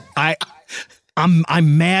that?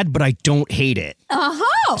 I'm mad, but I don't hate it.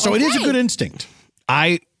 So it is a good instinct.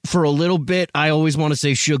 For a little bit, I always want to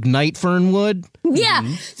say Shug Knight Fernwood.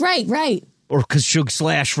 Yeah, right. Or because Shug /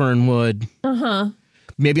 Fernwood.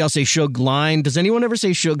 Maybe I'll say Shug Line. Does anyone ever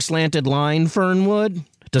say Shug Slanted Line Fernwood?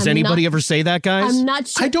 Does anybody ever say that, guys? I'm not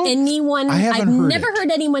sure anyone. I've never heard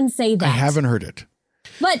anyone say that. I haven't heard it.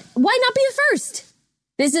 But why not be the first?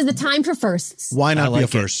 This is the time for firsts. Why not be a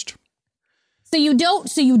first? So you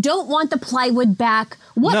don't want the plywood back.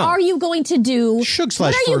 What are you going to do? Shug /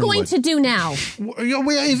 What are you Fernwood. going to do now?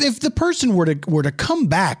 If the person were to come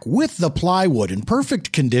back with the plywood in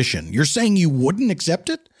perfect condition, you're saying you wouldn't accept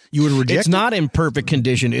it? You would reject it? It's not in perfect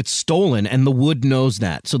condition. It's stolen, and the wood knows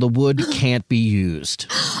that. So the wood can't be used.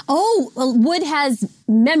 Oh, wood has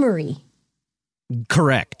memory.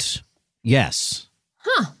 Correct. Yes.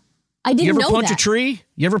 Huh. I didn't know that. You ever punch a tree?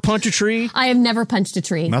 You ever punch a tree? I have never punched a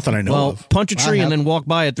tree. Not that I know of. Punch a tree and then walk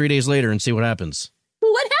by it 3 days later and see what happens.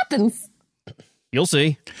 What happens? You'll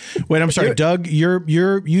see. Wait, I'm sorry, Doug.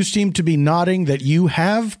 You seem to be nodding that you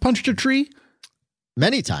have punched a tree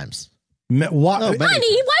many times. Honey, why would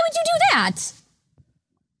you do that?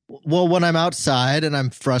 Well, when I'm outside and I'm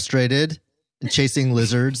frustrated and chasing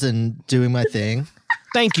lizards and doing my thing.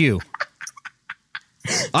 Thank you.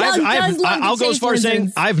 I'll go as far as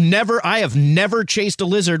saying I have never chased a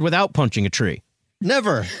lizard without punching a tree.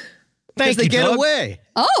 Never. Thank you, they get Doug. away.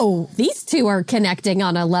 Oh, these two are connecting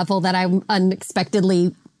on a level that I'm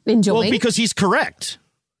unexpectedly enjoying. Well, because he's correct.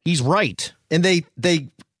 He's right. And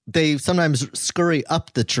they sometimes scurry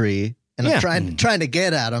up the tree, and I'm trying to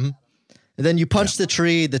get at them. And then you punch the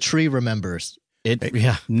tree remembers.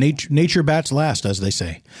 Nature bats last, as they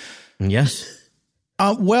say. Yes.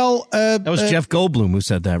 That was Jeff Goldblum who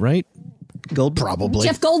said that, right? Probably.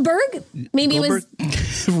 Jeff Goldberg? Maybe Goldberg?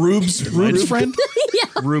 It was Rube's friend? Yeah.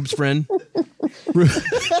 Rube's friend.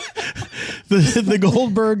 the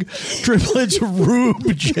Goldberg triplets,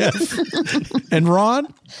 Rube, Jeff, and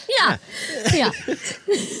Ron? Yeah.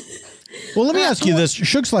 Well, let me ask you this,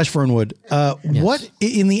 Shug / Fernwood. What,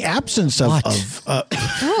 in the absence of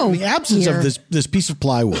this piece of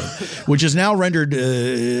plywood, which is now rendered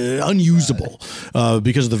unusable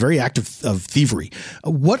because of the very act of thievery,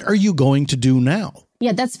 what are you going to do now?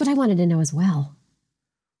 Yeah, that's what I wanted to know as well.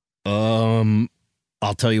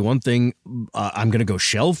 I'll tell you one thing. I'm going to go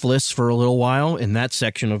shelfless for a little while in that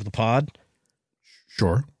section of the pod.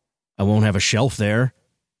 Sure. I won't have a shelf there.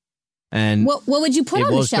 And what would you put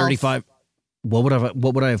on the shelf? 35. What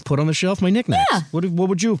would I have put on the shelf? My knickknacks. Yeah. What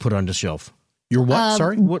would you have put on the shelf? Your what?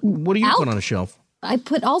 Sorry. What do you put on a shelf? I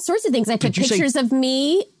put all sorts of things. I put pictures of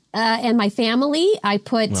me and my family. I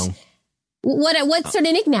put what sort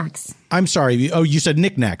of knickknacks? I'm sorry. Oh, you said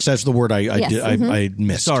knickknacks. That's the word I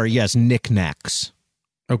missed. Sorry. Yes, knickknacks.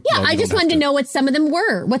 Okay, yeah, I just wanted to know what some of them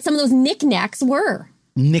were. What some of those knickknacks were.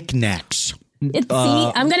 Knickknacks. See,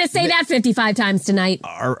 I'm going to say that 55 times tonight.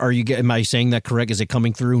 Am I saying that correct? Is it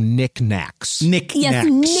coming through? Knickknacks. Yes,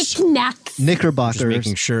 knickknacks. Knickerbockers. Just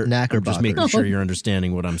making sure. Knackerbockers. Just making sure you're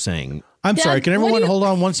understanding what I'm saying. I'm sorry. Can everyone hold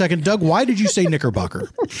on 1 second? Doug, why did you say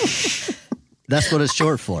knickerbocker? That's what it's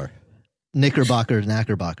short for. Knickerbocker,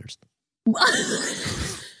 knackerbockers.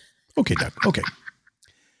 Okay, Doug. Okay.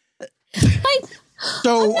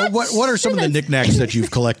 So what are some of the knickknacks that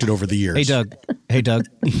you've collected over the years? Hey, Doug.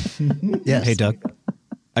 Yes. Hey, Doug.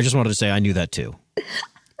 I just wanted to say I knew that too.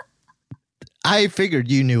 I figured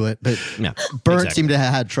you knew it, but Burnt seemed to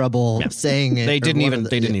have had trouble saying it. They didn't even.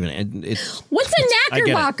 What's a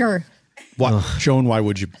knickerbocker? What, Joan? Why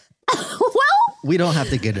would you? Well, we don't have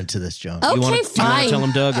to get into this, Joan. Okay, you want fine. to tell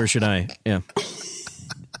him, Doug, or should I? Yeah.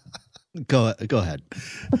 Go ahead.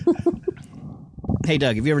 Hey,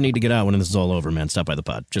 Doug, if you ever need to get out when this is all over, man, stop by the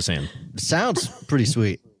pod. Just saying. Sounds pretty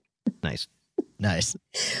sweet. Nice.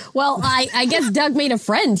 Well, I guess Doug made a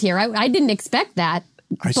friend here. I didn't expect that.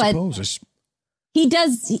 I suppose. He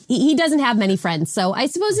doesn't have many friends, so I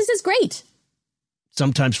suppose this is great.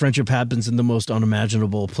 Sometimes friendship happens in the most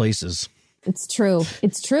unimaginable places. It's true. In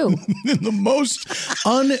the most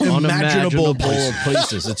unimaginable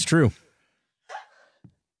places. It's true.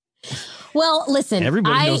 Well, listen.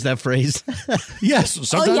 Everybody knows that phrase. Yes.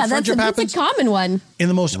 Sometimes friendship that's happens a common one. in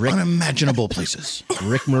the most unimaginable places.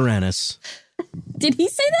 Rick Moranis. Did he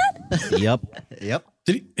say that? Yep.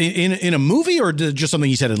 Did he, in a movie or just something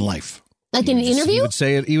he said in life? Like in an interview? He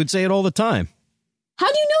would say it all the time. How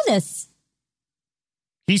do you know this?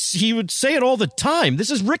 He would say it all the time. This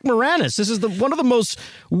is Rick Moranis. This is one of the most,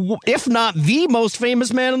 if not the most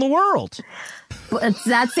famous man in the world.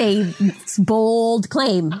 That's a bold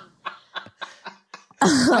claim.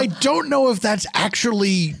 I don't know if that's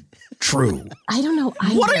actually true. I don't know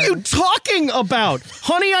either. What are you talking about?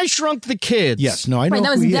 Honey, I Shrunk the Kids. Yes, no, I know. Right,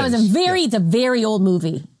 that was it's a very old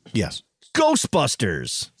movie. Yes.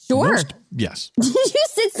 Ghostbusters. Sure. Yes.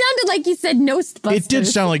 It sounded like you said Ghostbusters. It did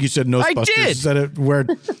sound like you said Ghostbusters. I did. Is that it?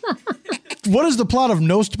 What is the plot of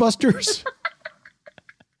Ghostbusters?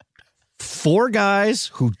 4 guys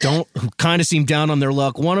who kind of seem down on their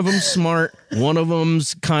luck. One of them's smart. One of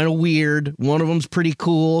them's kind of weird. One of them's pretty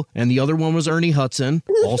cool. And the other one was Ernie Hudson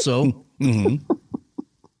also. Mm-hmm.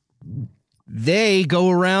 They go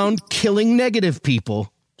around killing negative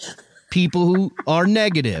people who are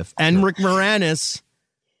negative. And Rick Moranis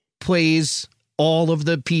plays all of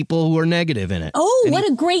the people who are negative in it. Oh, and it's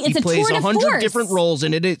a tour de force. He plays 100 different roles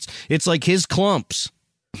in it. It's like his clumps.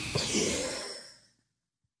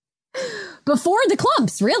 Before the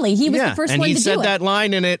clumps, really. He was the first one to do it. And he said that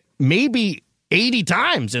line in it maybe 80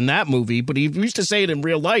 times in that movie, but he used to say it in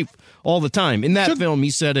real life all the time. In that film, he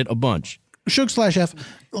said it a bunch. Shug/F,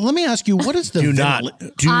 let me ask you, what is the... You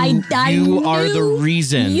are the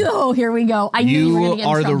reason. Here we go. I knew you were going to get in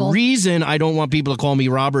trouble. You are the reason I don't want people to call me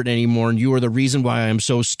Robert anymore, and you are the reason why I am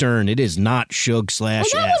so stern. It is not Shug/F. Well,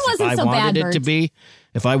 that one wasn't so bad, Bert.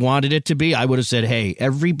 If I wanted it to be, I would have said, hey,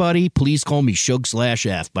 everybody, please call me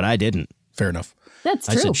Shug/F, but I didn't. Fair enough. That's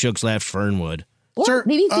true. I said Shug/Fernwood. Or Sir,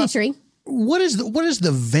 maybe featuring. What is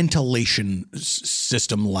the ventilation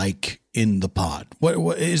system like in the pod?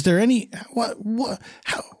 What is there any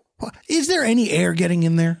is there any air getting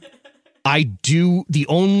in there? I do. The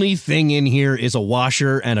only thing in here is a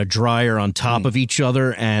washer and a dryer on top of each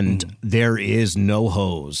other, and there is no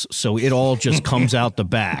hose. So it all just comes out the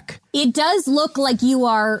back. It does look like you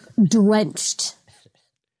are drenched.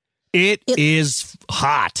 It is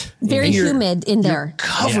hot. Very humid in there.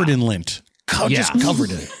 Covered in lint. Just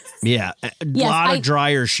covered in it. Yeah. A lot of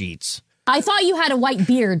dryer sheets. I thought you had a white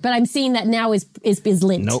beard, but I'm seeing that now is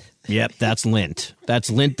lint. Nope. Yep, that's lint.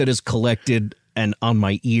 That's lint that is collected and on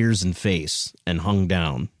my ears and face and hung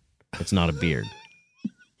down. It's not a beard.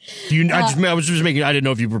 I was just making. I didn't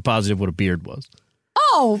know if you were positive what a beard was.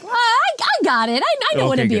 Oh, I got it. I know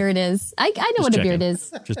what a beard is. I know what a beard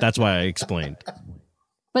is. Just that's why I explained.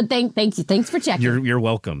 But thank you. Thanks for checking. You're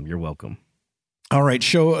welcome. You're welcome. All right,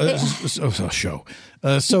 show.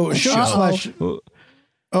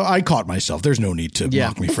 I caught myself. There's no need to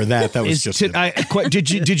mock me for that. That was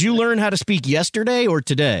Did you learn how to speak yesterday or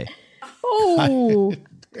today? Oh,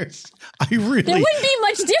 there wouldn't be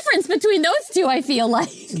much difference between those two. I feel like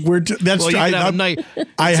that's true. I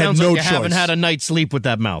had no choice. Haven't had a night's sleep with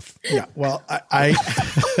that mouth. Yeah. Well, I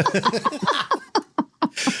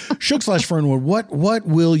Shug/Fernwood, what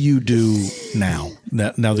will you do now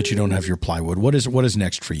that you don't have your plywood? What is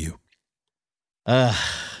next for you?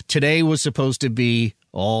 Today was supposed to be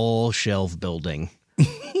all shelf building,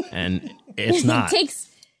 and it's not. It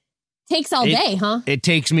takes all day, huh? It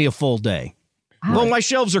takes me a full day. Wow. Well, my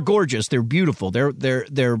shelves are gorgeous. They're beautiful.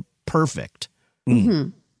 They're perfect. Mm-hmm.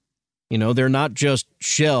 You know, they're not just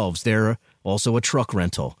shelves. They're also a truck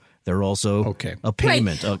rental. They're also a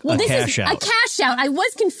payment, a cash out. A cash out. I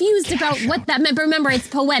was confused about what that meant, but remember, it's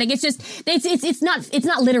poetic. It's just it's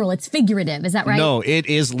not literal. It's figurative. Is that right? No, it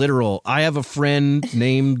is literal. I have a friend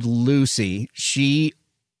named Lucy. She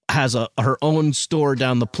has her own store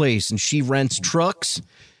down the place, and she rents trucks,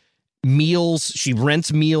 meals. She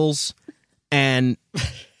rents meals, and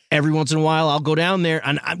every once in a while, I'll go down there,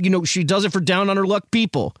 and she does it for down on her luck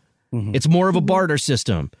people. Mm-hmm. It's more of a barter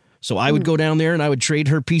system. So I would go down there and I would trade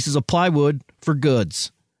her pieces of plywood for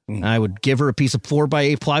goods. Mm. I would give her a piece of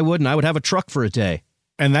 4x8 plywood and I would have a truck for a day.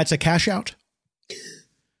 And that's a cash out?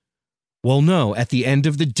 Well, no. At the end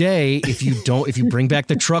of the day, if you bring back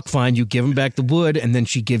the truck fine, you give him back the wood, and then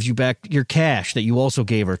she gives you back your cash that you also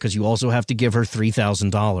gave her, because you also have to give her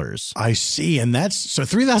 $3,000. I see, and that's so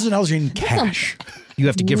 $3,000 in cash. You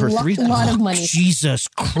have to give her a lot of money. Jesus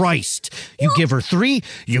Christ! You give her $3,000.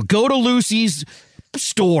 You go to Lucy's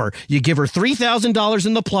store. You give her $3,000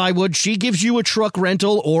 in the plywood. She gives you a truck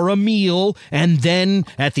rental or a meal, and then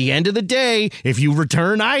at the end of the day, if you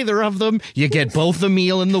return either of them, you get both the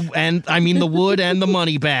meal and the wood and the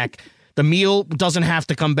money back. The meal doesn't have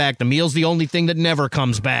to come back. The meal's the only thing that never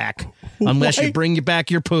comes back, unless you bring back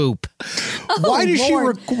your poop. Why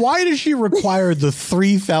does she require the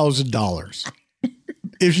 $3,000?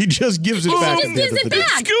 If she just gives it back.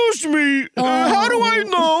 Excuse me. How do I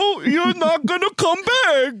know you're not going to come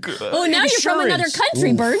back? Oh, now you're from another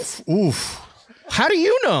country, Burns. Oof. How do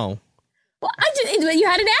you know? Well, you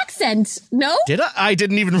had an accent, no? Did I? I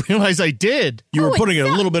didn't even realize I did. You were putting a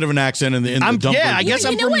little bit of an accent in the dump. Yeah, I guess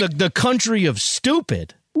I'm from the country of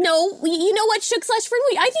stupid. No, you know what,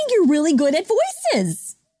 Shook/Fernwood? I think you're really good at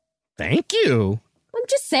voices. Thank you. I'm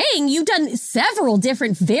just saying, you've done several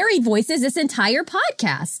different varied voices this entire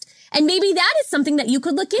podcast. And maybe that is something that you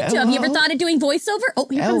could look into. Hello? Have you ever thought of doing voiceover? Oh,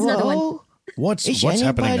 here comes another one. What's happening now?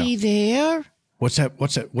 Anybody there? What's that?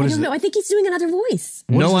 What I don't know. I think he's doing another voice.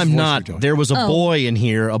 No, I'm not. There was a boy in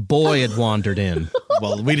here. A boy had wandered in.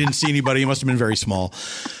 Well, we didn't see anybody. He must have been very small.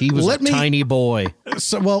 He was a tiny boy.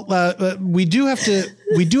 So, we do have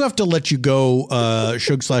to let you go,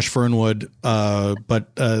 Shug/Fernwood. But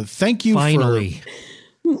thank you. Finally.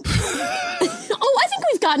 I think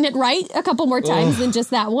we've gotten it right a couple more times than just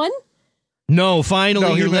that one. No,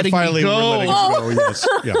 finally, you're letting me go. Yes.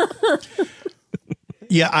 Yeah.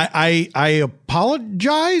 Yeah, I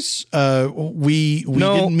apologize. We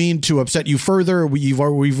didn't mean to upset you further. We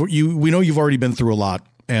know you've already been through a lot,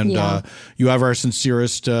 and you have our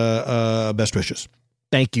sincerest best wishes.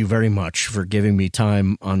 Thank you very much for giving me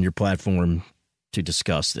time on your platform to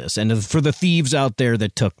discuss this, and for the thieves out there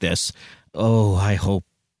that took this. Oh, I hope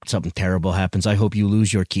something terrible happens. I hope you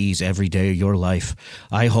lose your keys every day of your life.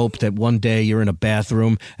 I hope that one day you're in a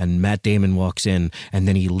bathroom and Matt Damon walks in and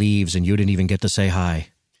then he leaves and you didn't even get to say hi.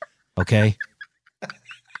 Okay?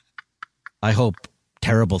 I hope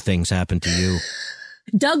terrible things happen to you.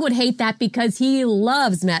 Doug would hate that because he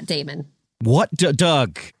loves Matt Damon. What,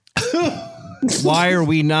 Doug? Why are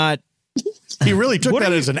we not? He really took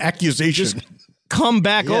that as an accusation. Just come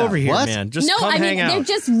back over here, man. Just come hang out. They're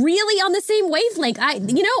just really on the same wavelength. I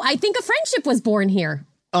think a friendship was born here.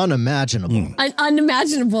 Unimaginable.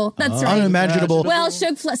 Unimaginable. That's right. Unimaginable. Well,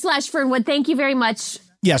 Shug/Fernwood, thank you very much.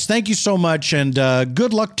 Yes, thank you so much, and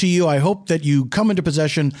good luck to you. I hope that you come into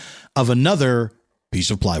possession of another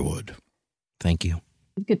piece of plywood. Thank you.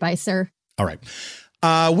 Goodbye, sir. All right.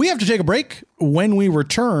 We have to take a break. When we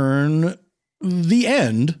return, the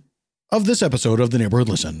end of this episode of The Neighborhood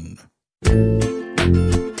Listen.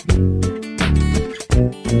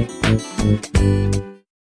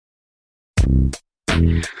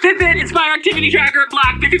 Fitbit Inspire Activity Tracker,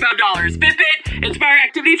 black, $55. Fitbit Inspire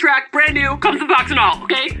Activity Track, brand new, comes in the box and all,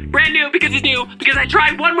 okay? Brand new because it's new, because I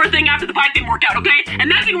tried one more thing after the bike didn't work out, okay?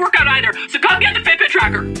 And that didn't work out either, so come get the Fitbit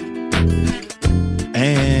Tracker.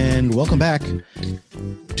 And welcome back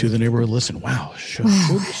to The Neighborhood Listen. Wow,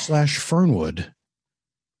 Shug/Fernwood.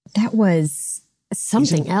 That was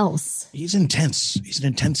something else. He's intense. He's an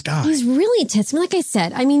intense guy. He's really intense. Like I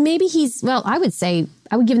said, maybe I would say,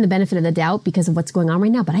 I would give him the benefit of the doubt because of what's going on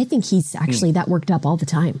right now, but I think he's actually that worked up all the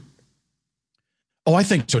time. Oh, I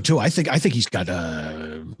think so too. I think he's got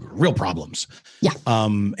real problems. Yeah.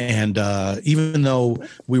 And even though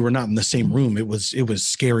we were not in the same room, it was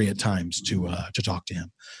scary at times to talk to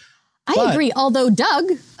him. I agree. Although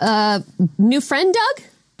Doug, new friend Doug,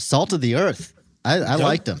 salt of the earth. I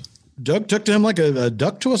liked him. Doug took to him like a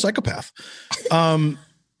duck to a psychopath.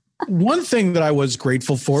 One thing that I was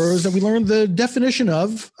grateful for is that we learned the definition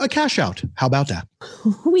of a cash out. How about that?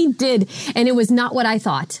 We did. And it was not what I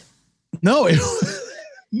thought. No,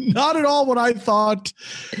 not at all what I thought.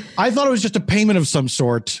 I thought it was just a payment of some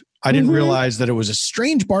sort. I didn't realize that it was a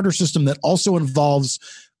strange barter system that also involves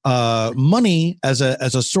money as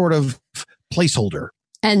a sort of placeholder.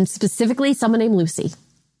 And specifically someone named Lucy.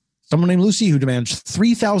 Someone named Lucy who demands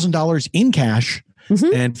 $3,000 in cash.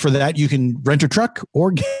 And for that, you can rent a truck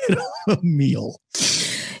or get a meal.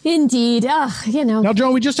 Indeed. Now,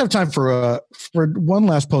 Joan, we just have time for one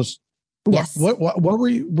last post. Yes. What were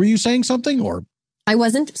you saying something or? I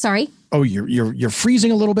wasn't. Sorry. Oh, you're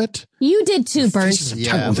freezing a little bit. You did too, Burns.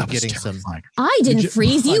 Yeah, I'm getting some. I didn't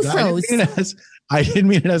freeze. You froze. I didn't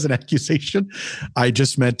mean it as an accusation. I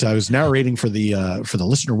just meant I was narrating for the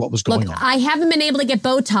listener what was going on. I haven't been able to get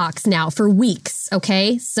Botox now for weeks,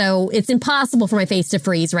 okay? So it's impossible for my face to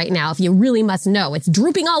freeze right now, if you really must know. It's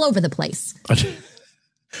drooping all over the place.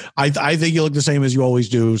 I think you look the same as you always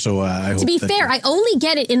do, so I hope to be fair, I only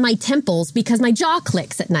get it in my temples because my jaw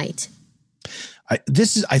clicks at night.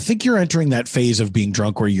 I think you're entering that phase of being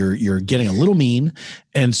drunk where you're getting a little mean,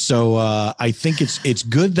 and so I think it's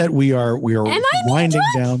good that we are winding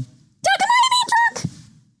down. Doug, am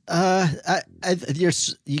I being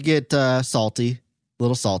drunk? You get salty, a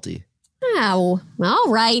little salty. Oh,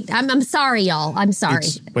 all right. I'm sorry, y'all. I'm sorry.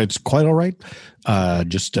 It's quite all right. I'm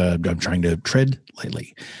trying to tread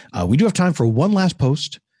lightly. We do have time for one last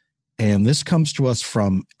post, and this comes to us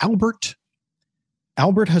from Albert.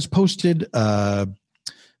 Albert has posted, this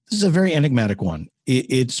is a very enigmatic one.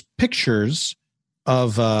 It's pictures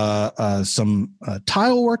of some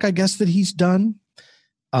tile work, I guess, that he's done.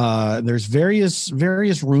 There's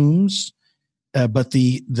various rooms, but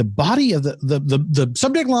the body of the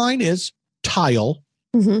subject line is tile.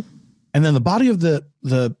 Mm-hmm. And then the body of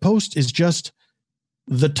the post is just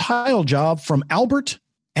the tile job from Albert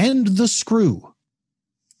and the screw.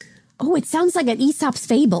 Oh, it sounds like an Aesop's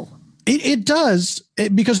fable. It does,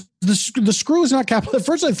 because the screw is not capital. At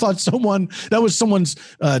first, I thought that was someone's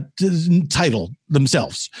title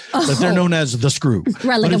themselves, that they're known as the screw.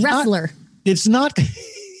 Right, like a wrestler. It's not.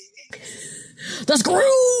 The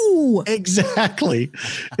screw. Exactly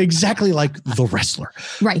like the wrestler.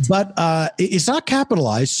 Right. But it's not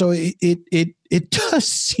capitalized, so it does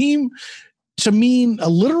seem to mean a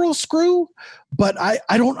literal screw, but I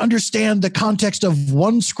don't understand the context of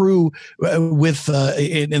one screw in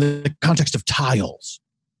the context of tiles.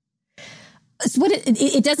 So what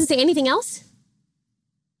it doesn't say anything else?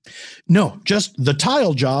 No, just the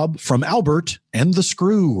tile job from Albert and the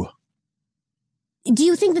screw. Do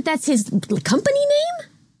you think that that's his company name?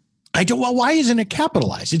 I don't. Well, why isn't it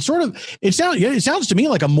capitalized? It sounds to me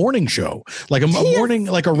like a morning show, like a morning,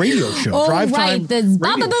 like a radio show. Oh, Drive right, time, the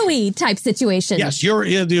Baba Booey type situation. Yes, you're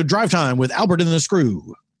drive time with Albert and the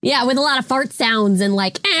screw. Yeah, with a lot of fart sounds and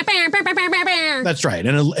like. That's right,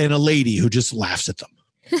 and a lady who just laughs at them.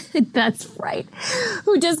 That's right.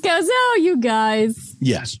 Who just goes, "Oh, you guys."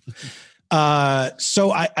 Yes.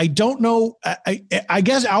 So I don't know. I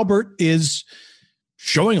guess Albert is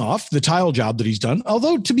showing off the tile job that he's done.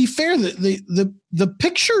 Although, to be fair, the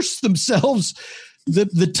pictures themselves,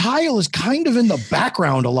 the tile is kind of in the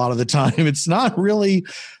background a lot of the time. It's not really.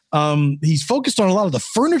 He's focused on a lot of the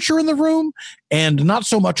furniture in the room and not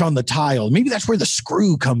so much on the tile. Maybe that's where the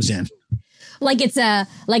screw comes in. Like it's a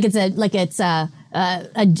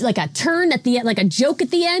turn at the end, like a joke at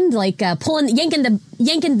the end, like yanking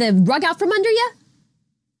the rug out from under you.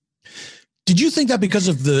 Did you think that because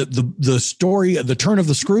of the story, The Turn of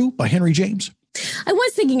the Screw by Henry James? I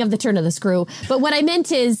was thinking of The Turn of the Screw, but what I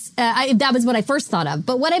meant is, that was what I first thought of.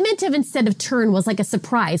 But what I meant of instead of turn was like a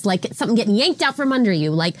surprise, like something getting yanked out from under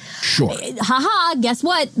you. Like, sure. Haha, guess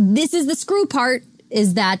what? This is the screw part,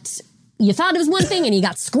 is that you thought it was one thing and you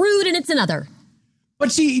got screwed and it's another.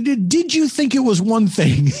 But see, did you think it was one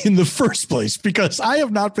thing in the first place? Because I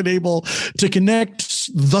have not been able to connect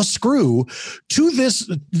the screw to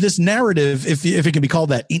this narrative, if it can be called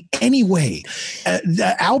that, in any way.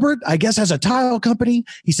 Albert, I guess, has a tile company.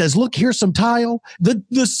 He says, look, here's some tile.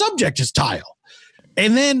 The subject is tile.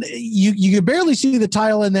 And then you can barely see the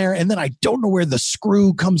tile in there. And then I don't know where the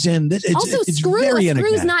screw comes in. It's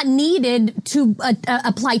screw's not needed to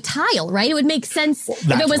apply tile, right? It would make sense if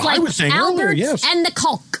it was like Albert earlier, yes. And the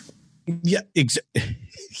caulk. Yeah,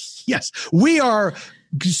 yes. We are,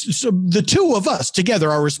 so the two of us together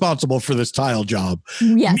are responsible for this tile job.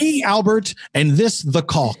 Yes. Me, Albert, and the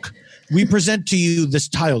caulk. We present to you this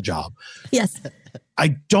tile job. Yes.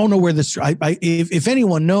 I don't know where this. If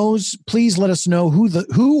anyone knows, please let us know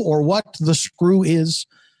who or what the screw is.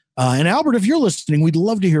 And Albert, if you're listening, we'd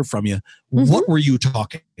love to hear from you. Mm-hmm. What were you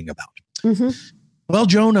talking about? Mm-hmm. Well,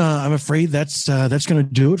 Joan, I'm afraid that's going to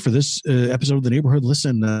do it for this episode of The Neighborhood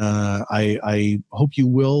Listen. I hope you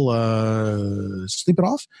will sleep it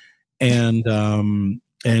off and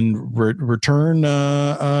return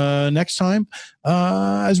next time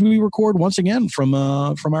as we record once again from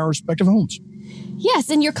our respective homes.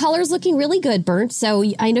 Yes, and your color's looking really good, Bernd. So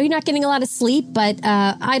I know you're not getting a lot of sleep, but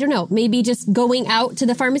I don't know. Maybe just going out to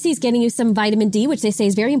the pharmacy is getting you some vitamin D, which they say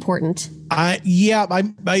is very important. I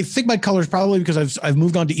think my color is probably because I've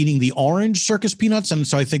moved on to eating the orange circus peanuts, and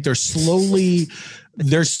so I think they're slowly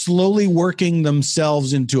working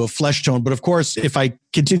themselves into a flesh tone. But of course, if I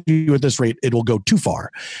continue at this rate, it will go too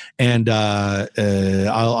far, and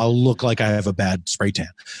I'll look like I have a bad spray tan.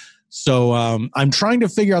 So I'm trying to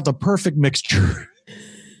figure out the perfect mixture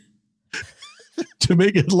to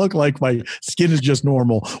make it look like my skin is just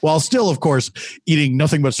normal, while still, of course, eating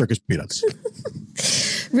nothing but circus peanuts.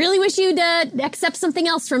 Really wish you'd accept something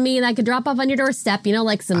else from me and I could drop off on your doorstep,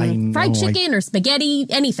 like some fried chicken or spaghetti,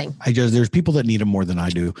 anything. There's people that need them more than I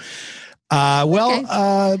do.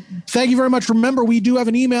 Thank you very much. Remember, we do have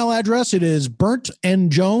an email address. It is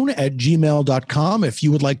burntandjoan@gmail.com. If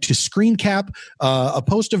you would like to screen cap a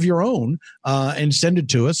post of your own and send it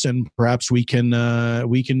to us, and perhaps we can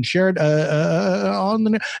share it on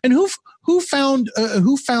the. And who found Bert,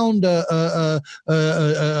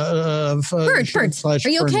 are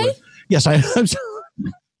you okay? Yes, I'm sorry.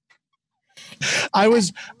 I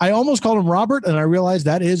almost called him Robert, and I realized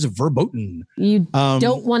that is verboten. You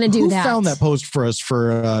don't want to do that. Who found that post for us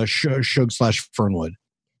for Shug/Fernwood?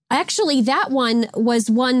 Actually, that one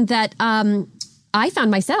was one that I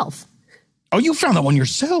found myself. Oh, you found that one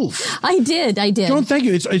yourself? I did. Joan, thank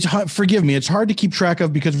you. It's forgive me. It's hard to keep track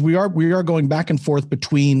of because we are going back and forth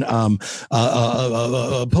between posts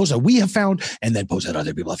that we have found and then posts that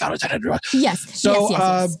other people have found. Yes. So.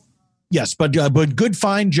 Yes. Yes, but good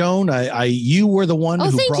find, Joan. You were the one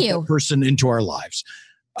who brought that person into our lives.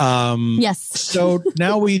 Yes. So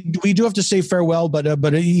now we do have to say farewell, but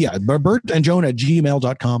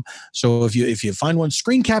burtandjoan@gmail.com. So if you find one,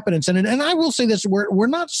 screen cap it and send it. And I will say this: we're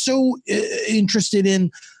not so interested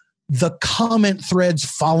in the comment threads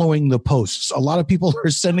following the posts. A lot of people are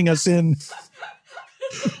sending us in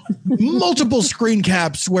multiple screen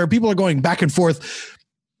caps where people are going back and forth.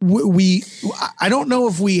 I don't know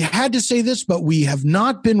if we had to say this, but we have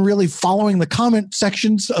not been really following the comment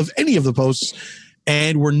sections of any of the posts,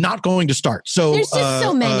 and we're not going to start. So there's just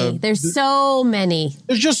so many. There's so many.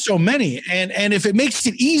 There's just so many, and if it makes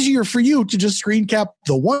it easier for you to just screen cap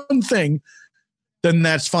the one thing, then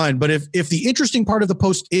that's fine. But if the interesting part of the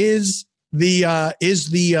post is the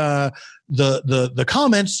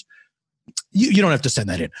comments. You don't have to send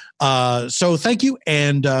that in. So thank you.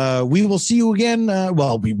 And we will see you again.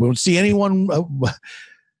 We won't see anyone.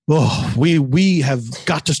 We have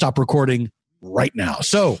got to stop recording right now.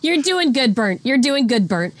 So you're doing good, Bernd. You're doing good,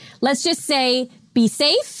 Bernd. Let's just say be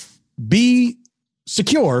safe. Be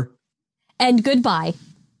secure. And goodbye.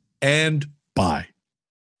 And bye.